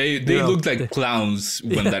yeah, they looked like clowns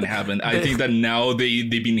when that happened. I think that now they've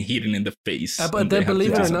been hit in the face. But then,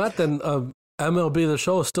 believe it or not, then MLB The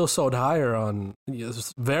Show is still sold higher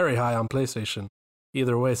very high on PlayStation.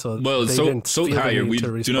 Either way, so higher. We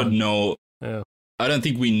do not know. Yeah. I don't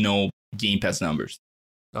think we know Game Pass numbers.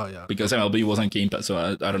 Oh yeah, because MLB was on Game Pass, so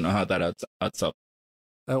I don't know how that adds up.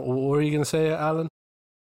 What were you gonna say, Alan?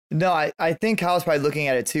 No, I think Kyle's probably looking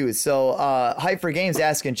at it too. So, Hype for Games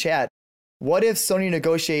asked in chat, what if Sony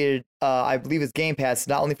negotiated, I believe it's Game Pass,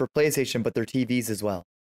 not only for PlayStation, but their TVs as well?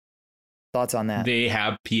 Thoughts on that? They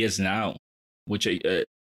have PS Now, which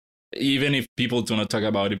even if people do not talk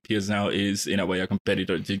about it, PS Now is in a way a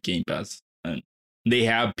competitor to Game Pass. And they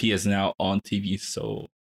have PS Now on TV, so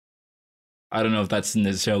I don't know if that's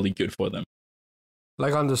necessarily good for them.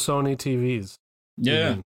 Like on the Sony TVs.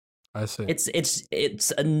 Yeah. I see.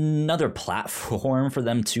 It's another platform for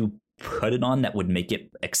them to put it on that would make it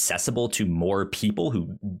accessible to more people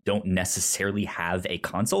who don't necessarily have a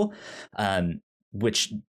console,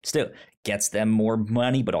 which still gets them more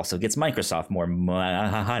money, but also gets Microsoft more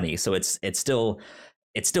money. So it's still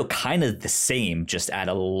kind of the same, just at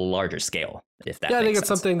a larger scale. If that, I think sense. it's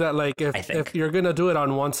something that, like, if you're gonna do it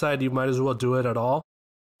on one side, you might as well do it at all.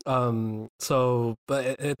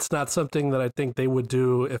 But it's not something that I think they would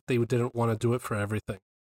do if they didn't want to do it for everything.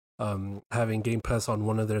 Having Game Pass on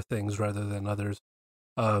one of their things rather than others.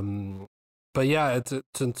 But yeah,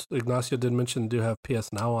 since Ignacio did mention do have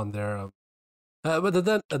PS Now on there. But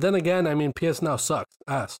then again, I mean, PS Now sucks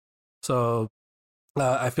ass. So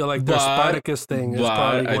I feel like their Spartacus thing is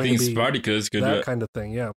probably going to be Spartacus could that kind of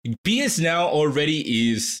thing. Yeah, PS Now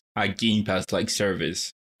already is a Game Pass like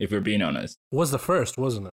service. If we're being honest, was the first,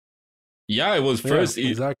 wasn't it? Yeah, it was first. Yeah,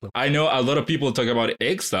 exactly. I know a lot of people talk about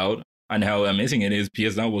xCloud and how amazing it is.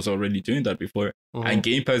 PS Now was already doing that before. Mm-hmm. And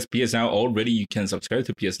Game Pass, PS Now, already you can subscribe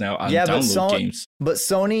to PS Now and download games. But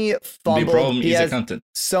Sony fumbled. The problem is the content.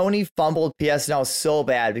 Sony fumbled PS Now so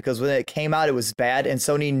bad because when it came out, it was bad, and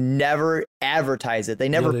Sony never advertised it. They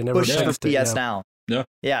never pushed for PS Now.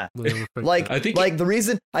 Yeah. The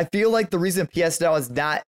reason PS Now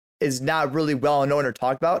is not really well known or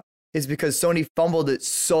talked about is because Sony fumbled it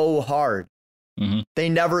so hard. Mm-hmm. They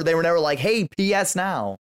were never like, hey, PS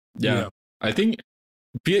Now. Yeah. I think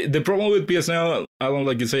the problem with PS Now, Alan,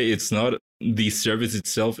 like you say, it's not the service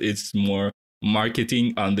itself, it's more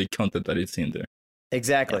marketing and the content that is in there.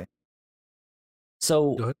 Exactly. Yeah.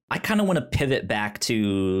 So I kind of want to pivot back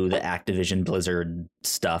to the Activision Blizzard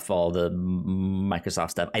stuff, all the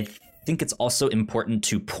Microsoft stuff. I think it's also important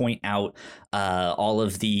to point out all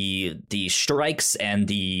of the strikes and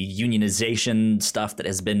the unionization stuff that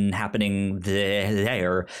has been happening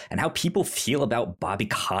there, and how people feel about Bobby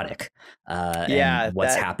Kotick and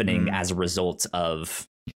what's happening as a result of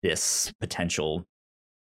this potential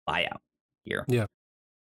buyout here. Yeah.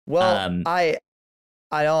 Well,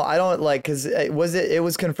 I don't like, because it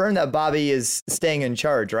was confirmed that Bobby is staying in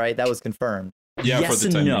charge, right? That was confirmed. Yeah, yes for the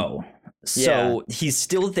and time no. So he's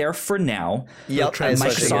still there for now. Yep.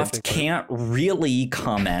 Microsoft can't really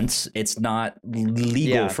comment. It's not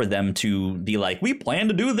legal for them to be like, we plan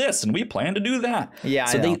to do this and we plan to do that. Yeah.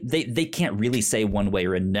 So they can't really say one way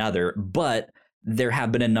or another, but there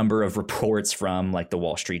have been a number of reports from like the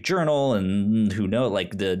Wall Street Journal and who know,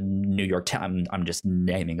 like the New York Times. I'm just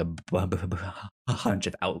naming a bunch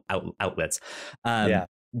of outlets that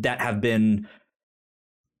have been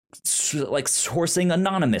like sourcing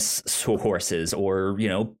anonymous sources or,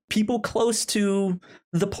 people close to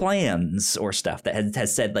the plans or stuff that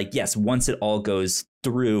has said like, yes, once it all goes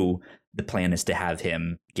through, the plan is to have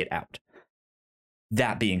him get out.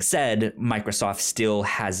 That being said, Microsoft still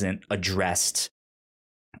hasn't addressed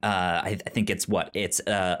I think it's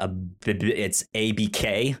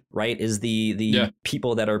ABK, right? Is the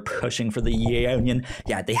people that are pushing for the union.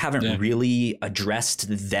 Yeah, they haven't really addressed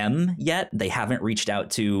them yet. They haven't reached out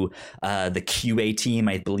to the QA team,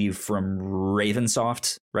 I believe, from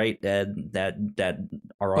Ravensoft, right? That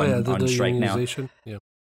are on strike now.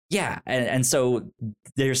 Yeah, and so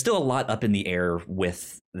there's still a lot up in the air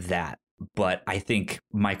with that. But I think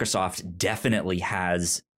Microsoft definitely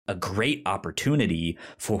has a great opportunity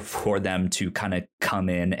for them to kind of come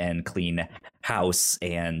in and clean house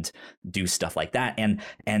and do stuff like that,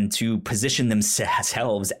 and to position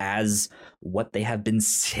themselves as what they have been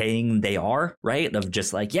saying they are, right? Of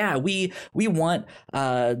just like, yeah, we want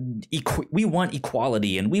we want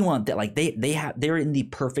equality, and we want that. Like they're in the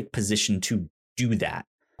perfect position to do that.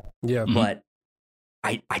 Yeah, but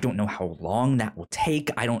I don't know how long that will take.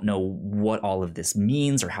 I don't know what all of this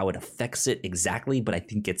means or how it affects it exactly, but I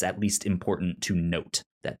think it's at least important to note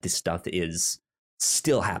that this stuff is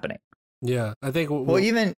still happening. Yeah, I think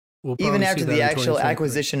even after the actual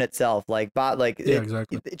acquisition itself,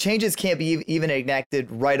 exactly. Changes can't be even enacted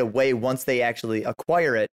right away once they actually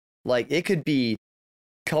acquire it. Like it could be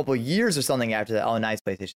a couple years or something after that. Oh, nice,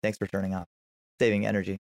 PlayStation. Thanks for turning off, saving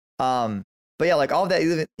energy. But yeah, like all of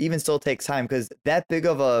that even still takes time, because that big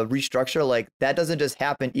of a restructure, like that doesn't just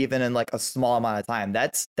happen even in like a small amount of time.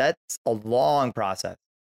 That's a long process.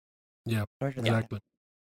 Yeah, exactly.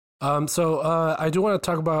 So I do want to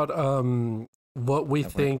talk about what we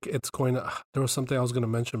think it's going to. There was something I was going to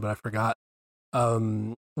mention, but I forgot.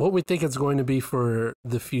 What we think it's going to be for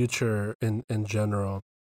the future in general,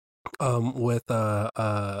 with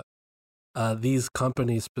these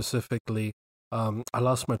companies specifically. I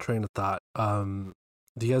lost my train of thought.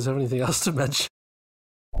 Do you guys have anything else to mention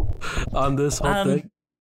on this whole thing?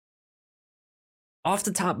 Off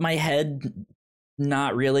the top of my head,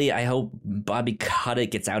 not really. I hope Bobby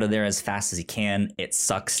Kotick gets out of there as fast as he can. It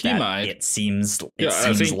sucks it seems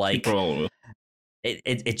like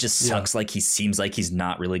it just sucks. Like he seems like he's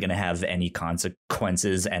not really going to have any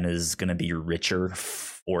consequences and is going to be richer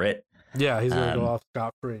for it. Yeah, he's going to go off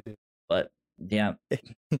scot-free. But yeah.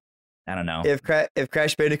 I don't know. If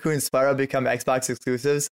Crash Bandicoot and Spyro become Xbox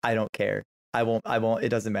exclusives, I don't care. I won't. It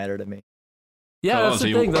doesn't matter to me. Yeah, that's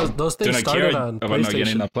the thing. Those things started on PlayStation. Not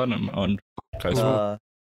getting a platinum on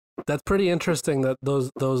that's pretty interesting that those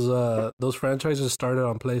franchises started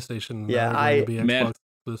on PlayStation. Yeah,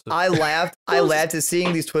 I laughed at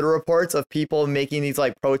seeing these Twitter reports of people making these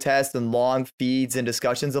like protests and long feeds and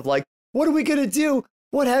discussions of like, what are we gonna do?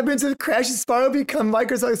 What happens if Crash and Spyro become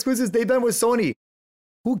Microsoft exclusives? They've been with Sony.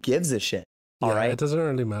 Who gives a shit? All right, it doesn't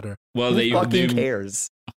really matter. Well, who fucking cares?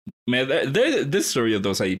 Man, this story of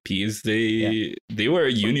those IPs, they were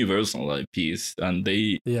Universal IPs, and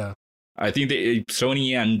I think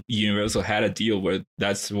Sony and Universal had a deal where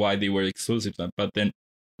that's why they were exclusive. But then,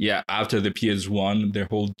 after the PS1, their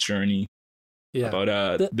whole journey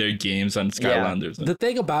about their games and Skylanders. The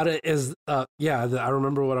thing about it is, I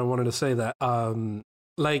remember what I wanted to say, that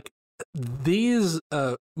like these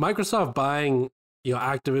Microsoft buying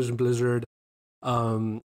Activision Blizzard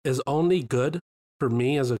is only good for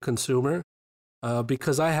me as a consumer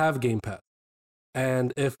because I have Game Pass.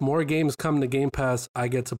 And if more games come to Game Pass, I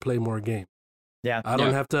get to play more games. Yeah. I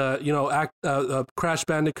don't have to, Crash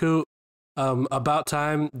Bandicoot, About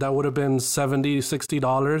Time, that would have been $70,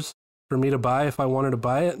 $60 for me to buy if I wanted to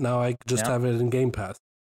buy it. Now I just have it in Game Pass.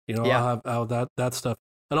 I'll have that stuff.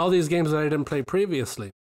 And all these games that I didn't play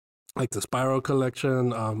previously, like the Spyro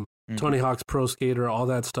Collection, Tony Hawk's Pro Skater, all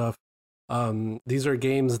that stuff. These are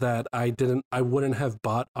games that I wouldn't have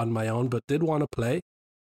bought on my own, but did want to play.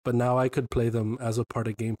 But now I could play them as a part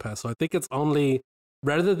of Game Pass. So I think it's only,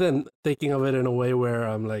 rather than thinking of it in a way where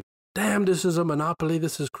I'm like, damn, this is a monopoly,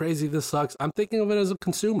 this is crazy, this sucks. I'm thinking of it as a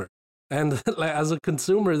consumer. And like, as a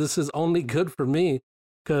consumer, this is only good for me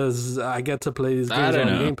because I get to play these games on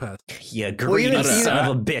Game Pass. Yeah, greedy son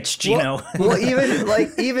of a bitch, Gino. Well,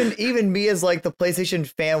 even me as like the PlayStation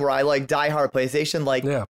fan, where I like diehard PlayStation, like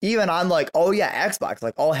even I'm like, oh yeah, Xbox,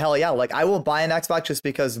 like oh hell yeah, like I will buy an Xbox just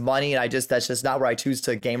because money, and that's just not where I choose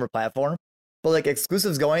to game or platform. But like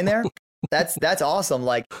exclusives going there, that's awesome.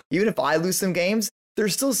 Like even if I lose some games,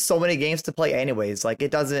 there's still so many games to play anyways. Like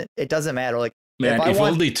it doesn't matter. Like man,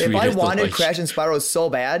 if I wanted Crash and Spyro so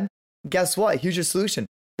bad, guess what? Here's your solution.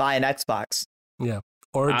 Buy an Xbox. Yeah.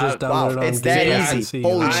 Or just download it on it's that easy.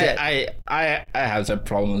 Holy shit. I have some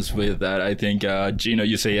problems with that. I think, Gino,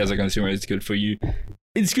 you say as a consumer, it's good for you.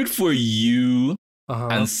 It's good for you.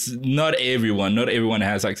 And not everyone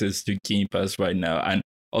has access to Game Pass right now. And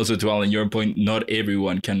also to Alan, your point, not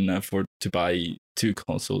everyone can afford to buy two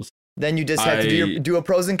consoles. Then you just have to do a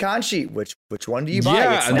pros and cons sheet. Which one do you buy?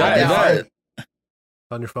 Yeah, it's not that hard.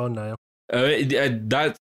 On your phone now.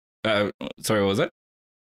 Sorry, what was that?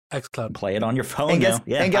 xCloud. Play it on your phone. And guess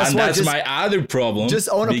And what? that's my other problem. Just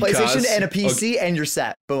own a PlayStation and a PC, okay, and you're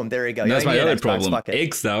set. Boom, there you go. That's my other Xbox problem. bucket.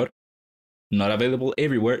 xCloud, not available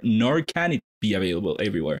everywhere, nor can it be available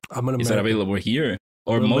everywhere. It's not available here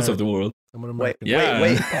or most of the world. I'm an Wait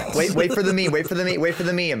for the meme. Wait for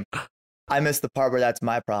the meme. I missed the part where that's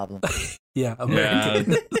my problem. Yeah,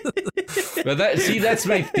 American. But that's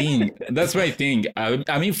my thing. That's my thing.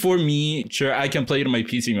 I mean, for me, sure, I can play it on my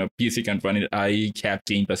PC. My PC can run it. I have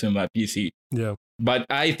Game Pass on my PC. Yeah. But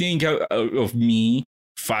I think of me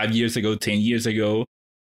 5 years ago, 10 years ago,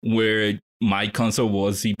 where my console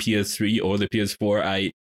was the PS3 or the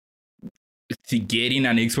PS4. Getting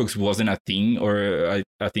an Xbox wasn't a thing, or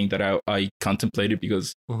I think that I contemplated,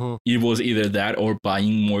 because it was either that or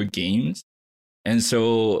buying more games. And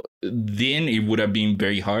so then it would have been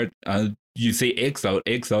very hard. You say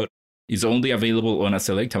xCloud is only available on a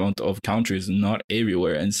select amount of countries, not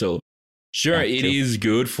everywhere. And so, sure, it is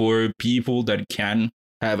good for people that can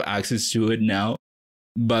have access to it now,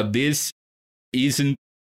 but this isn't.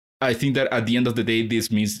 I think that at the end of the day,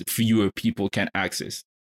 this means fewer people can access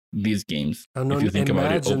these games. And if you think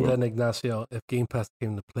about it imagine then, Ignacio, if Game Pass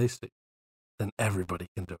came to PlayStation, then everybody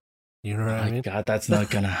can do it. You know what I mean? God, that's not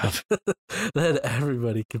gonna happen. Then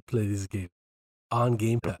everybody can play these games on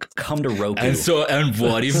Game Pass. Come to Roku. And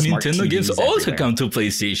what if Smart Nintendo TVs games also everywhere. come to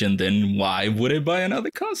PlayStation? Then why would I buy another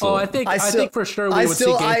console? Oh, I think for sure we would see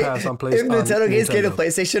Game Pass on PlayStation. If Nintendo games came to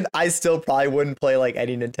PlayStation, I still probably wouldn't play like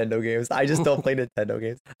any Nintendo games. I just don't play Nintendo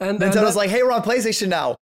games. And Nintendo's like, hey, we're on PlayStation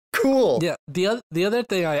now. Cool. Yeah. The other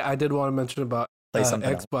thing I did want to mention about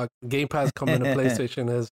Xbox Game Pass coming to PlayStation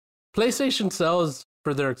is PlayStation sells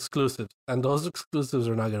for their exclusives, and those exclusives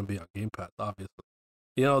are not going to be on Game Pass, obviously.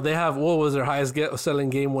 You know, they have, what was their highest selling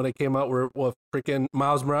game when it came out? Where freaking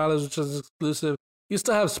Miles Morales, which is exclusive. You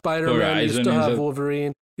still have Spider-Man, you still have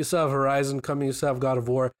Wolverine, you still have Horizon coming, you still have God of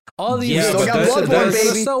War. All these we still got Bloodborne,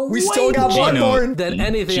 baby. We still got Bloodborne. Than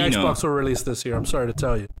anything Xbox will release this year. I'm sorry to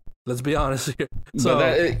tell you. Let's be honest here. So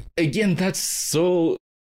but again, that's so.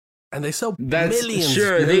 And they sell that's millions.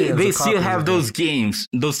 Sure, millions they still have those games.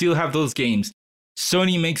 They'll still have those games.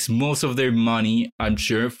 Sony makes most of their money, I'm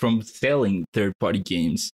sure, from selling third-party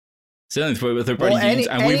games. Selling third-party games,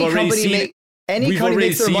 and we've already seen. Any company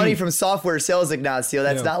makes their money from software sales, Ignacio.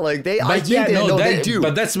 That's not like they. I think they do.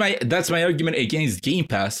 But that's my argument against Game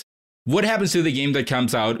Pass. What happens to the game that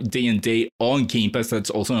comes out day and day on Game Pass that's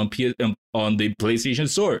also on the PlayStation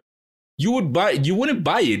Store? You wouldn't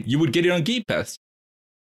buy it. You would get it on Game Pass.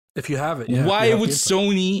 If you have it. Yeah, why would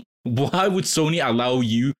Sony allow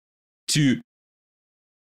you to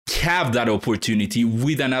have that opportunity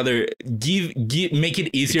with another make it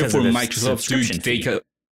easier for Microsoft to take a,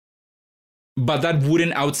 but that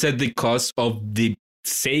wouldn't outset the cost of the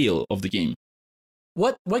sale of the game.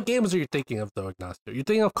 What games are you thinking of though, Ignacio? You're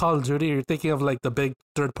thinking of Call of Duty, you're thinking of like the big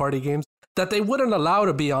third-party games that they wouldn't allow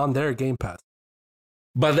to be on their Game Pass.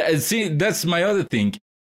 But see, that's my other thing.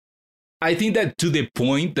 I think that to the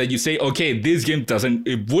point that you say, okay, this game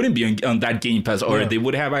wouldn't be on that Game Pass, or they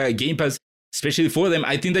would have a Game Pass especially for them.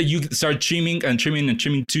 I think that you start trimming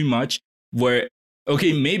too much, where,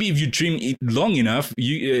 okay, maybe if you trim it long enough,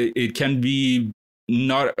 it can be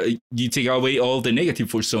not, you take away all the negative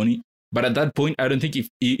for Sony. But at that point, I don't think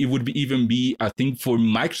it would even be a thing for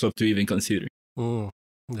Microsoft to even consider.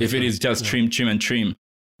 If it is just trim and trim.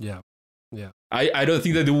 Yeah. Yeah. I don't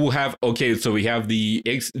think that they will have, okay, so we have the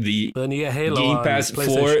Game Pass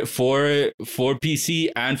for PC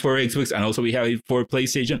and for Xbox, and also we have it for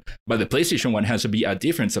PlayStation, but the PlayStation one has to be a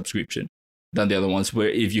different subscription than the other ones, where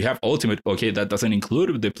if you have Ultimate, okay, that doesn't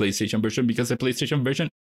include the PlayStation version, because the PlayStation version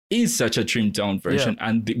is such a trimmed down version,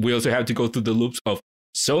 and we also have to go through the loops of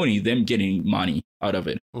Sony, them getting money out of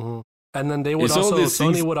it. And then they would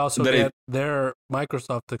Sony would also get their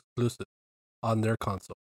Microsoft exclusive on their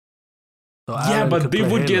console. So but they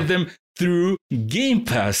would get them through Game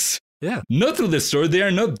Pass. Yeah. Not through the store. They are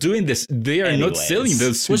not doing this. They are not selling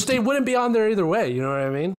those. Which they wouldn't be on there either way. You know what I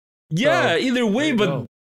mean? Yeah, either way. But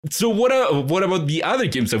so what about the other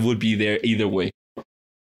games that would be there either way?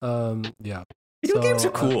 Yeah. Video games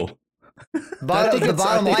are cool. The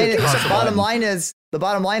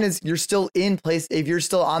bottom line is you're still in place. If you're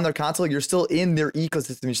still on their console, you're still in their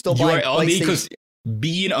ecosystem. You're still buying on the ecosystem.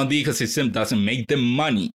 Being on the ecosystem doesn't make them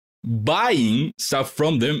money. Buying stuff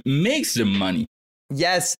from them makes them money.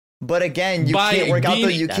 Yes, but again, you can't work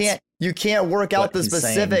out the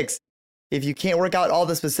specifics. If you can't work out all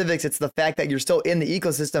the specifics, it's the fact that you're still in the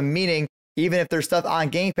ecosystem, meaning even if there's stuff on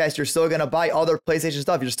Game Pass, you're still gonna buy other PlayStation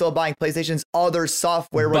stuff. You're still buying PlayStation's other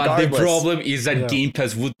software regardless. But the problem is that Game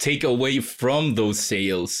Pass would take away from those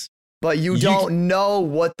sales. But you don't know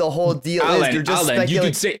what the whole deal is. You're just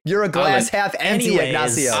speculating. You're a glass half empty,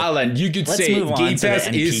 Ignacio. Alan, you could say Game Pass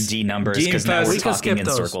is NPD numbers because now we're talking in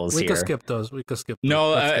circles here. We can skip those.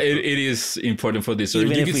 No, it is important for this.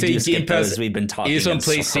 Even you if could we say do skip Game Pass those, we've been talking is on in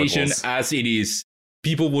PlayStation circles. as it is.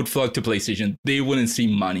 People would flock to PlayStation. They wouldn't see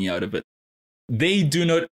money out of it. They do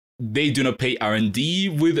not pay R&D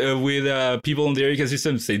with people in their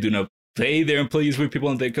ecosystems. They do not pay their employees with people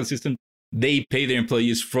in their ecosystem. They pay their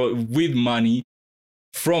employees with money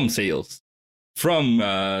from sales, from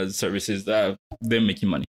services that they're making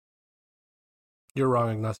money. You're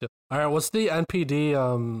wrong, Ignacio. All right, what's the NPD?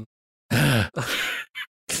 Oh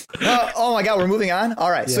my God, we're moving on. All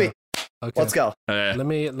right, sweet. Okay. Let's go. Let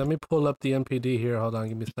me pull up the NPD here. Hold on,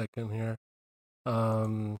 give me a second here.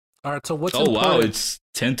 All right, so what's important? Wow, it's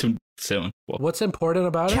 10 to 7. Wow. What's important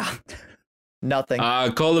about it? Nothing.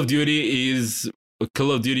 Call of Duty.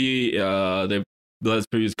 The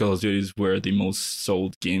last previous Call of Duties were the most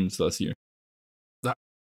sold games last year. It's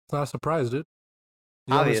not a surprise, dude.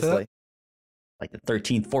 You Obviously. Like the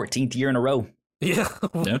 13th, 14th year in a row. Yeah.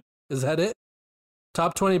 Is that it?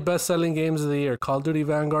 Top 20 best-selling games of the year. Call of Duty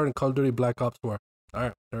Vanguard and Call of Duty Black Ops 4. All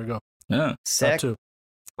right, there we go. Yeah. Sick. Top 2.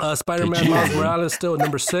 Spider-Man Miles Morales still at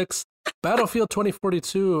number 6. Battlefield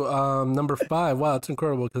 2042, number 5. Wow, that's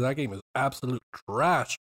incredible because that game is absolute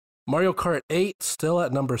trash. Mario Kart 8 still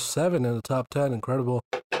at number 7 in the top 10. Incredible.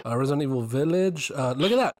 Resident Evil Village.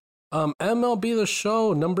 Look at that. MLB The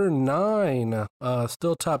Show, number 9.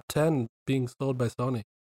 Still top 10 being sold by Sony.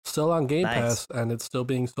 Still on Game Pass, and it's still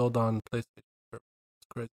being sold on PlayStation. It's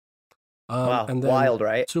crazy. Wow, and then wild,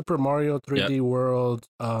 right? Super Mario 3D World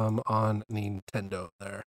on Nintendo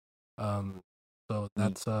there. So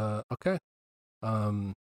that's okay.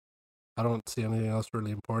 I don't see anything else really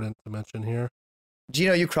important to mention here.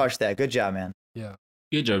 Gino, you crushed that. Good job, man. Yeah.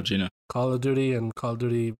 Good job, Gino. Call of Duty and Call of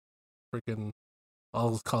Duty, freaking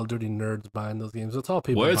all those Call of Duty nerds buying those games. It's all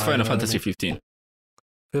people. Where's Final Fantasy 15?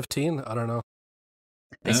 15? I don't know.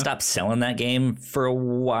 They stopped selling that game for a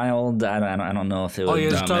while. I don't know if it was. Oh,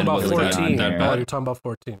 you're talking about 14. You're talking about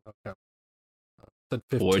 14. Okay.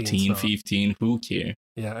 15, 14, 15, who cares?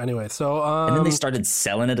 Yeah, anyway, so... and then they started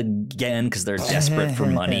selling it again because they're desperate for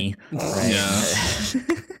money. Right? Yeah.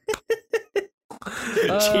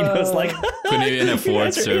 Gino's like... couldn't even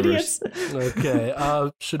afford servers. Okay,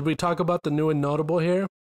 should we talk about the new and notable here?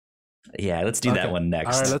 Yeah, let's do that one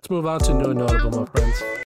next. All right, let's move on to new and notable, my friends.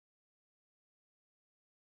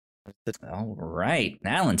 All right.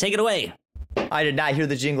 Alan, take it away. I did not hear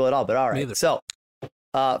the jingle at all, but all right. Neither. So,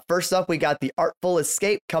 first up, we got The Artful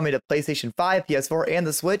Escape coming to PlayStation 5, PS4, and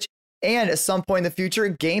the Switch, and at some point in the future,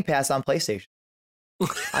 Game Pass on PlayStation.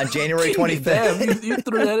 On January 25th. Damn, you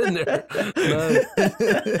threw that in there.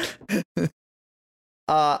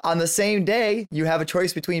 On the same day, you have a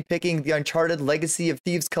choice between picking the Uncharted Legacy of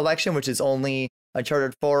Thieves collection, which is only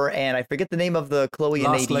Uncharted 4, and I forget the name of the Chloe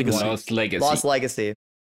and Nadine one. Lost Legacy.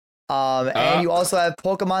 And you also have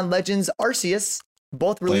Pokemon Legends Arceus,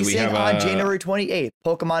 both releasing on January 28th.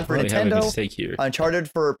 Pokemon for Nintendo, Uncharted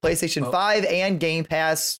for PlayStation 5, and Game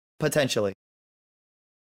Pass, potentially.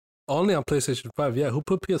 Only on PlayStation 5, yeah. Who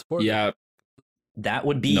put PS4? Yeah. That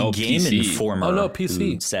would be Game Informer. Oh, no,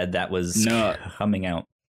 PC. Who said that was coming out.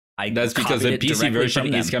 That's because the PC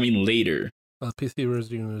version is coming later. PC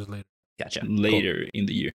version is later. Gotcha. Later in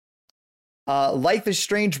the year. Life is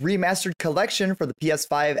Strange Remastered Collection for the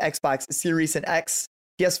PS5, Xbox Series and X,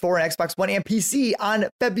 PS4, and Xbox One, and PC on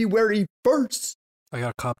February 1st. I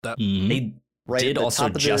gotta cop that. Mm-hmm. They did also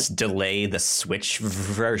just delay the Switch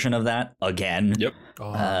version of that again. Yep.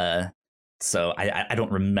 So I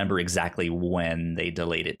don't remember exactly when they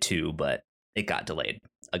delayed it to, but it got delayed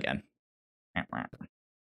again.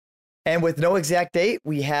 And with no exact date,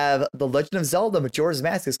 we have The Legend of Zelda Majora's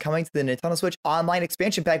Mask is coming to the Nintendo Switch Online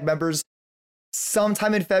Expansion Pack members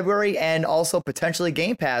sometime in February, and also potentially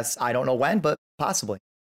Game Pass. I don't know when, but possibly.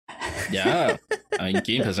 Yeah, I mean,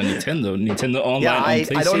 Game Pass on Nintendo Online. Yeah, on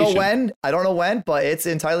PlayStation. I don't know when, but it's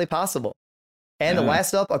entirely possible. And the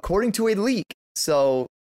last up, according to a leak, so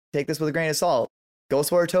take this with a grain of salt.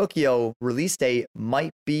 Ghostwire Tokyo release date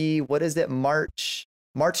might be, what is it, March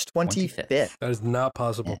 25th. That is not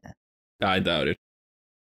possible. Yeah. I doubt it.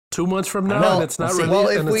 2 months from now, and it's not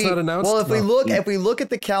released, and it's not announced. Well, if we look at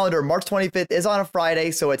the calendar, March 25th is on a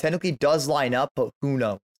Friday, so it technically does line up, but who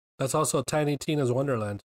knows? That's also Tiny Tina's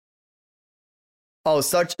Wonderland. Oh,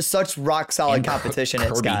 such rock solid competition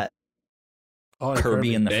it's got. Oh,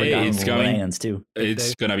 Kirby and the Forgotten Lands too.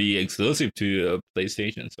 It's gonna be exclusive to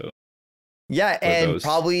PlayStation, so Yeah, and those.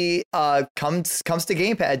 probably comes to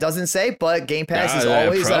Game Pass. It doesn't say, but Game Pass is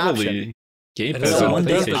always an option. Game It Pass is on one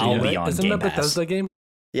day PlayStation. I'll be right? on Isn't Game that Pass. Bethesda game?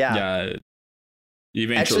 Yeah. Yeah.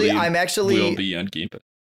 Eventually, will be on Game Pass.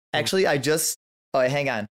 Actually, hang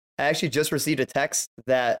on. I actually just received a text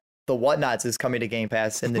that the Whatnots is coming to Game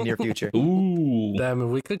Pass in the near future. Ooh. Damn, if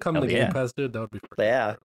we could come Hell to Game yeah. Pass, dude, that would be freaking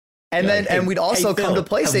Yeah. great. And we'd also come to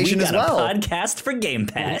Phil, PlayStation have as we got well. a podcast for Game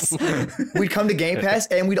Pass. We'd come to Game Pass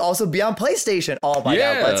and we'd also be on PlayStation. Oh my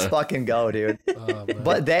god, let's fucking go, dude. Oh, man.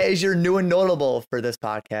 But that is your new and notable for this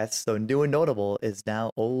podcast. So new and notable is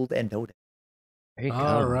now old and noted. There you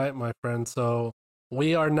All go. right, my friend. So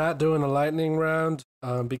we are not doing a lightning round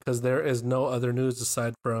because there is no other news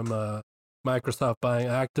aside from Microsoft buying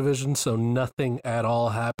Activision. So nothing at all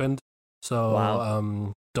happened. So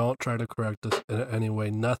Wow. don't try to correct us in any way.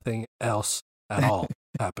 Nothing else at all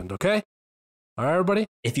happened. Okay. All right, everybody.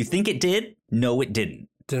 If you think it did, no, it didn't.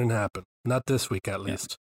 Didn't happen. Not this week, at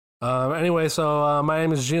least. Anyway, so my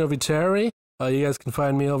name is Gino Viteri. You guys can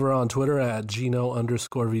find me over on Twitter at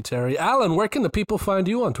Gino_Viteri. Alan, where can the people find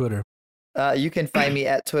you on Twitter? You can find me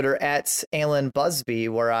at Twitter at Alan Busby,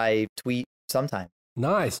 where I tweet sometimes.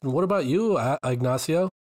 Nice. And what about you, Ignacio?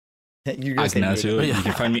 You're gonna say me. Ignacio. You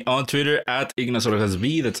can find me on Twitter at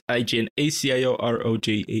Ignaciorojasb. That's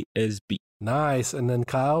IGNACIOROJASB. Nice. And then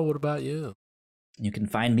Kyle, what about you? You can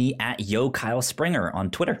find me at Yo Kyle Springer on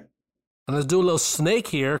Twitter. And let's do a little snake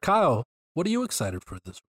here. Kyle, what are you excited for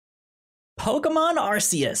this week? Pokemon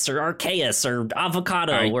Arceus or Arceus or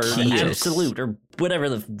Avocado or Arceus. Absolute or whatever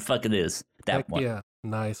the fuck it is. That Heck one. yeah.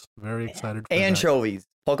 Nice. Very excited for that. Anchovies.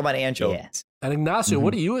 Pokemon anchovies. Yeah. And Ignacio, Mhm.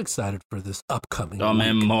 what are you excited for this upcoming Oh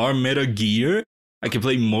man, week? more Metal Gear. I can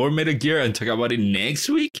play more Metal Gear and talk about it next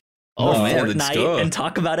week. Oh Or man, let's Fortnite go. and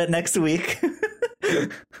talk about it next week.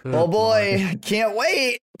 Good Oh boy, Lord. can't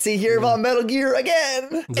wait to hear about Metal Gear again.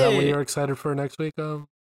 Is that what you're excited for next week? No,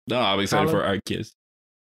 I'm excited for Arceus.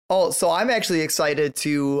 Oh, so I'm actually excited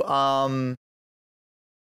to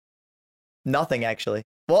nothing actually.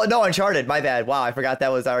 Well, no, Uncharted. My bad. Wow, I forgot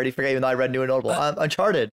that was. I already forgot, even though I read New and Notable.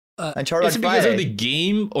 Uncharted. Uncharted Is on it because Friday. of the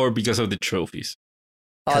game or because of the trophies?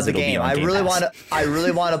 The 'Cause it'll be game. on I Game really Pass. want to. I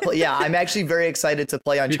really want to play. Yeah, I'm actually very excited to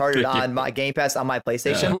play Uncharted on my Game Pass on my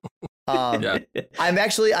PlayStation. Yeah. I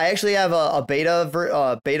actually have a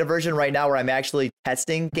beta version right now where I'm actually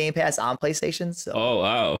testing Game Pass on PlayStation. So. Oh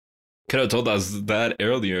wow. Could have told us that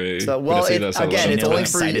earlier. So, well, Could have saved us a again, lot it's of only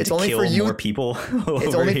time. for- excited it's to only kill for you- more people.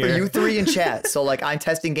 It's only for you three in chat. So like I'm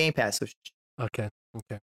testing Game Pass. So Okay. All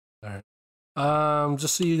right.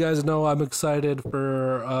 Just so you guys know, I'm excited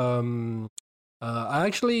for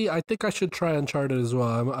I think I should try Uncharted as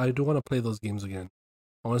well. I do want to play those games again.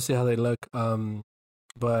 I want to see how they look.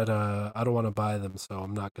 But I don't want to buy them, so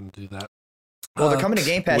I'm not going to do that. well, they're coming to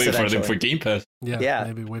Game Pass Wait for eventually. them for Game Pass. Yeah, yeah.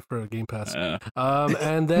 maybe wait for a Game Pass. Uh,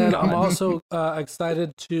 And then I'm also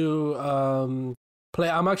excited to play.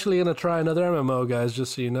 I'm actually going to try another MMO, guys,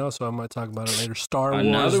 just so you know. So I might talk about it later. Star Wars.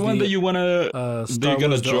 another one that you wanna Star they're gonna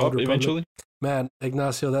Wars, The Old drop Republic. eventually. Man,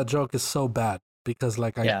 Ignacio, that joke is so bad because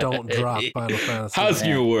like I Yeah. don't drop Final Fantasy. How's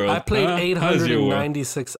man. New World? I played huh? How's New World?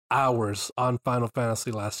 896 hours on Final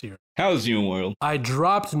Fantasy last year. How's New World? I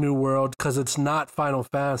dropped New World because it's not Final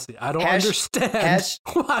Fantasy. I don't understand.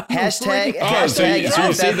 why you Hashtag freaking- Oh, so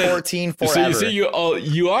you say that- FF14 So forever. you say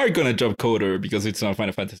you are gonna drop Coder because it's not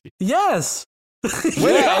Final Fantasy. Yes.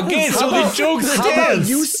 Yeah, okay, so the joke How about stands.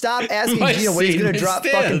 you stop asking My Gino when he's gonna statement drop fucking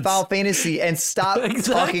stands. Final Fantasy and stop Exactly.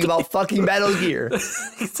 talking about fucking Metal Gear?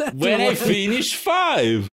 Exactly When I what- finish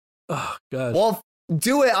 5. Oh gosh. Well,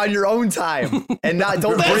 do it on your own time and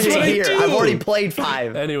don't That's bring what it I here. do. I've already played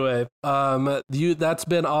 5. Anyway, that's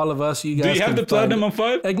been all of us. You guys. Do you have can the platinum find-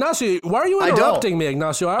 on 5? Ignacio, why are you I don't. interrupting me,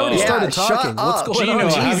 Ignacio? I already Oh. started Yeah, shut talking. What's up. going Gino, on?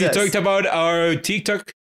 have you Jesus. talked about our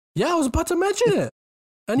TikTok? Yeah, I was about to mention it,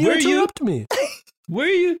 and you Were you? interrupt me. Where are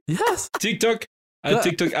you? Yes. TikTok? Yeah,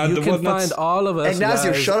 TikTok and you the can whatnots? find all of us.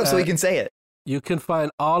 Ignacio, guys, shut up so he at- can say it. You can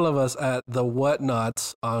find all of us at the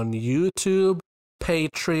Whatnots on YouTube,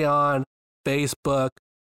 Patreon, Facebook,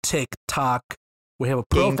 TikTok. We have a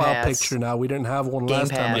Game profile Pass. picture now. We didn't have one Game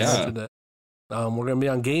last time I Pass. mentioned it. We're gonna be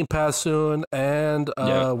on Game Pass soon, and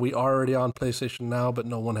Yeah. we are already on PlayStation now, but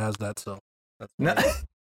no one has that, so that's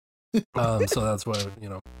No, so that's why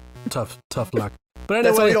tough luck. But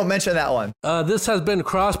that's why we anyway, don't mention that one. this has been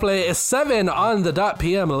Crossplay. It's 7 on the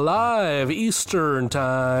 .pm live Eastern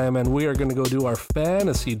time, and we are going to go do our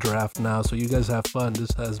fantasy draft now. So you guys have fun.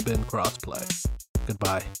 This has been Crossplay.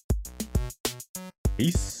 Goodbye.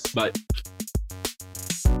 Peace. Bye.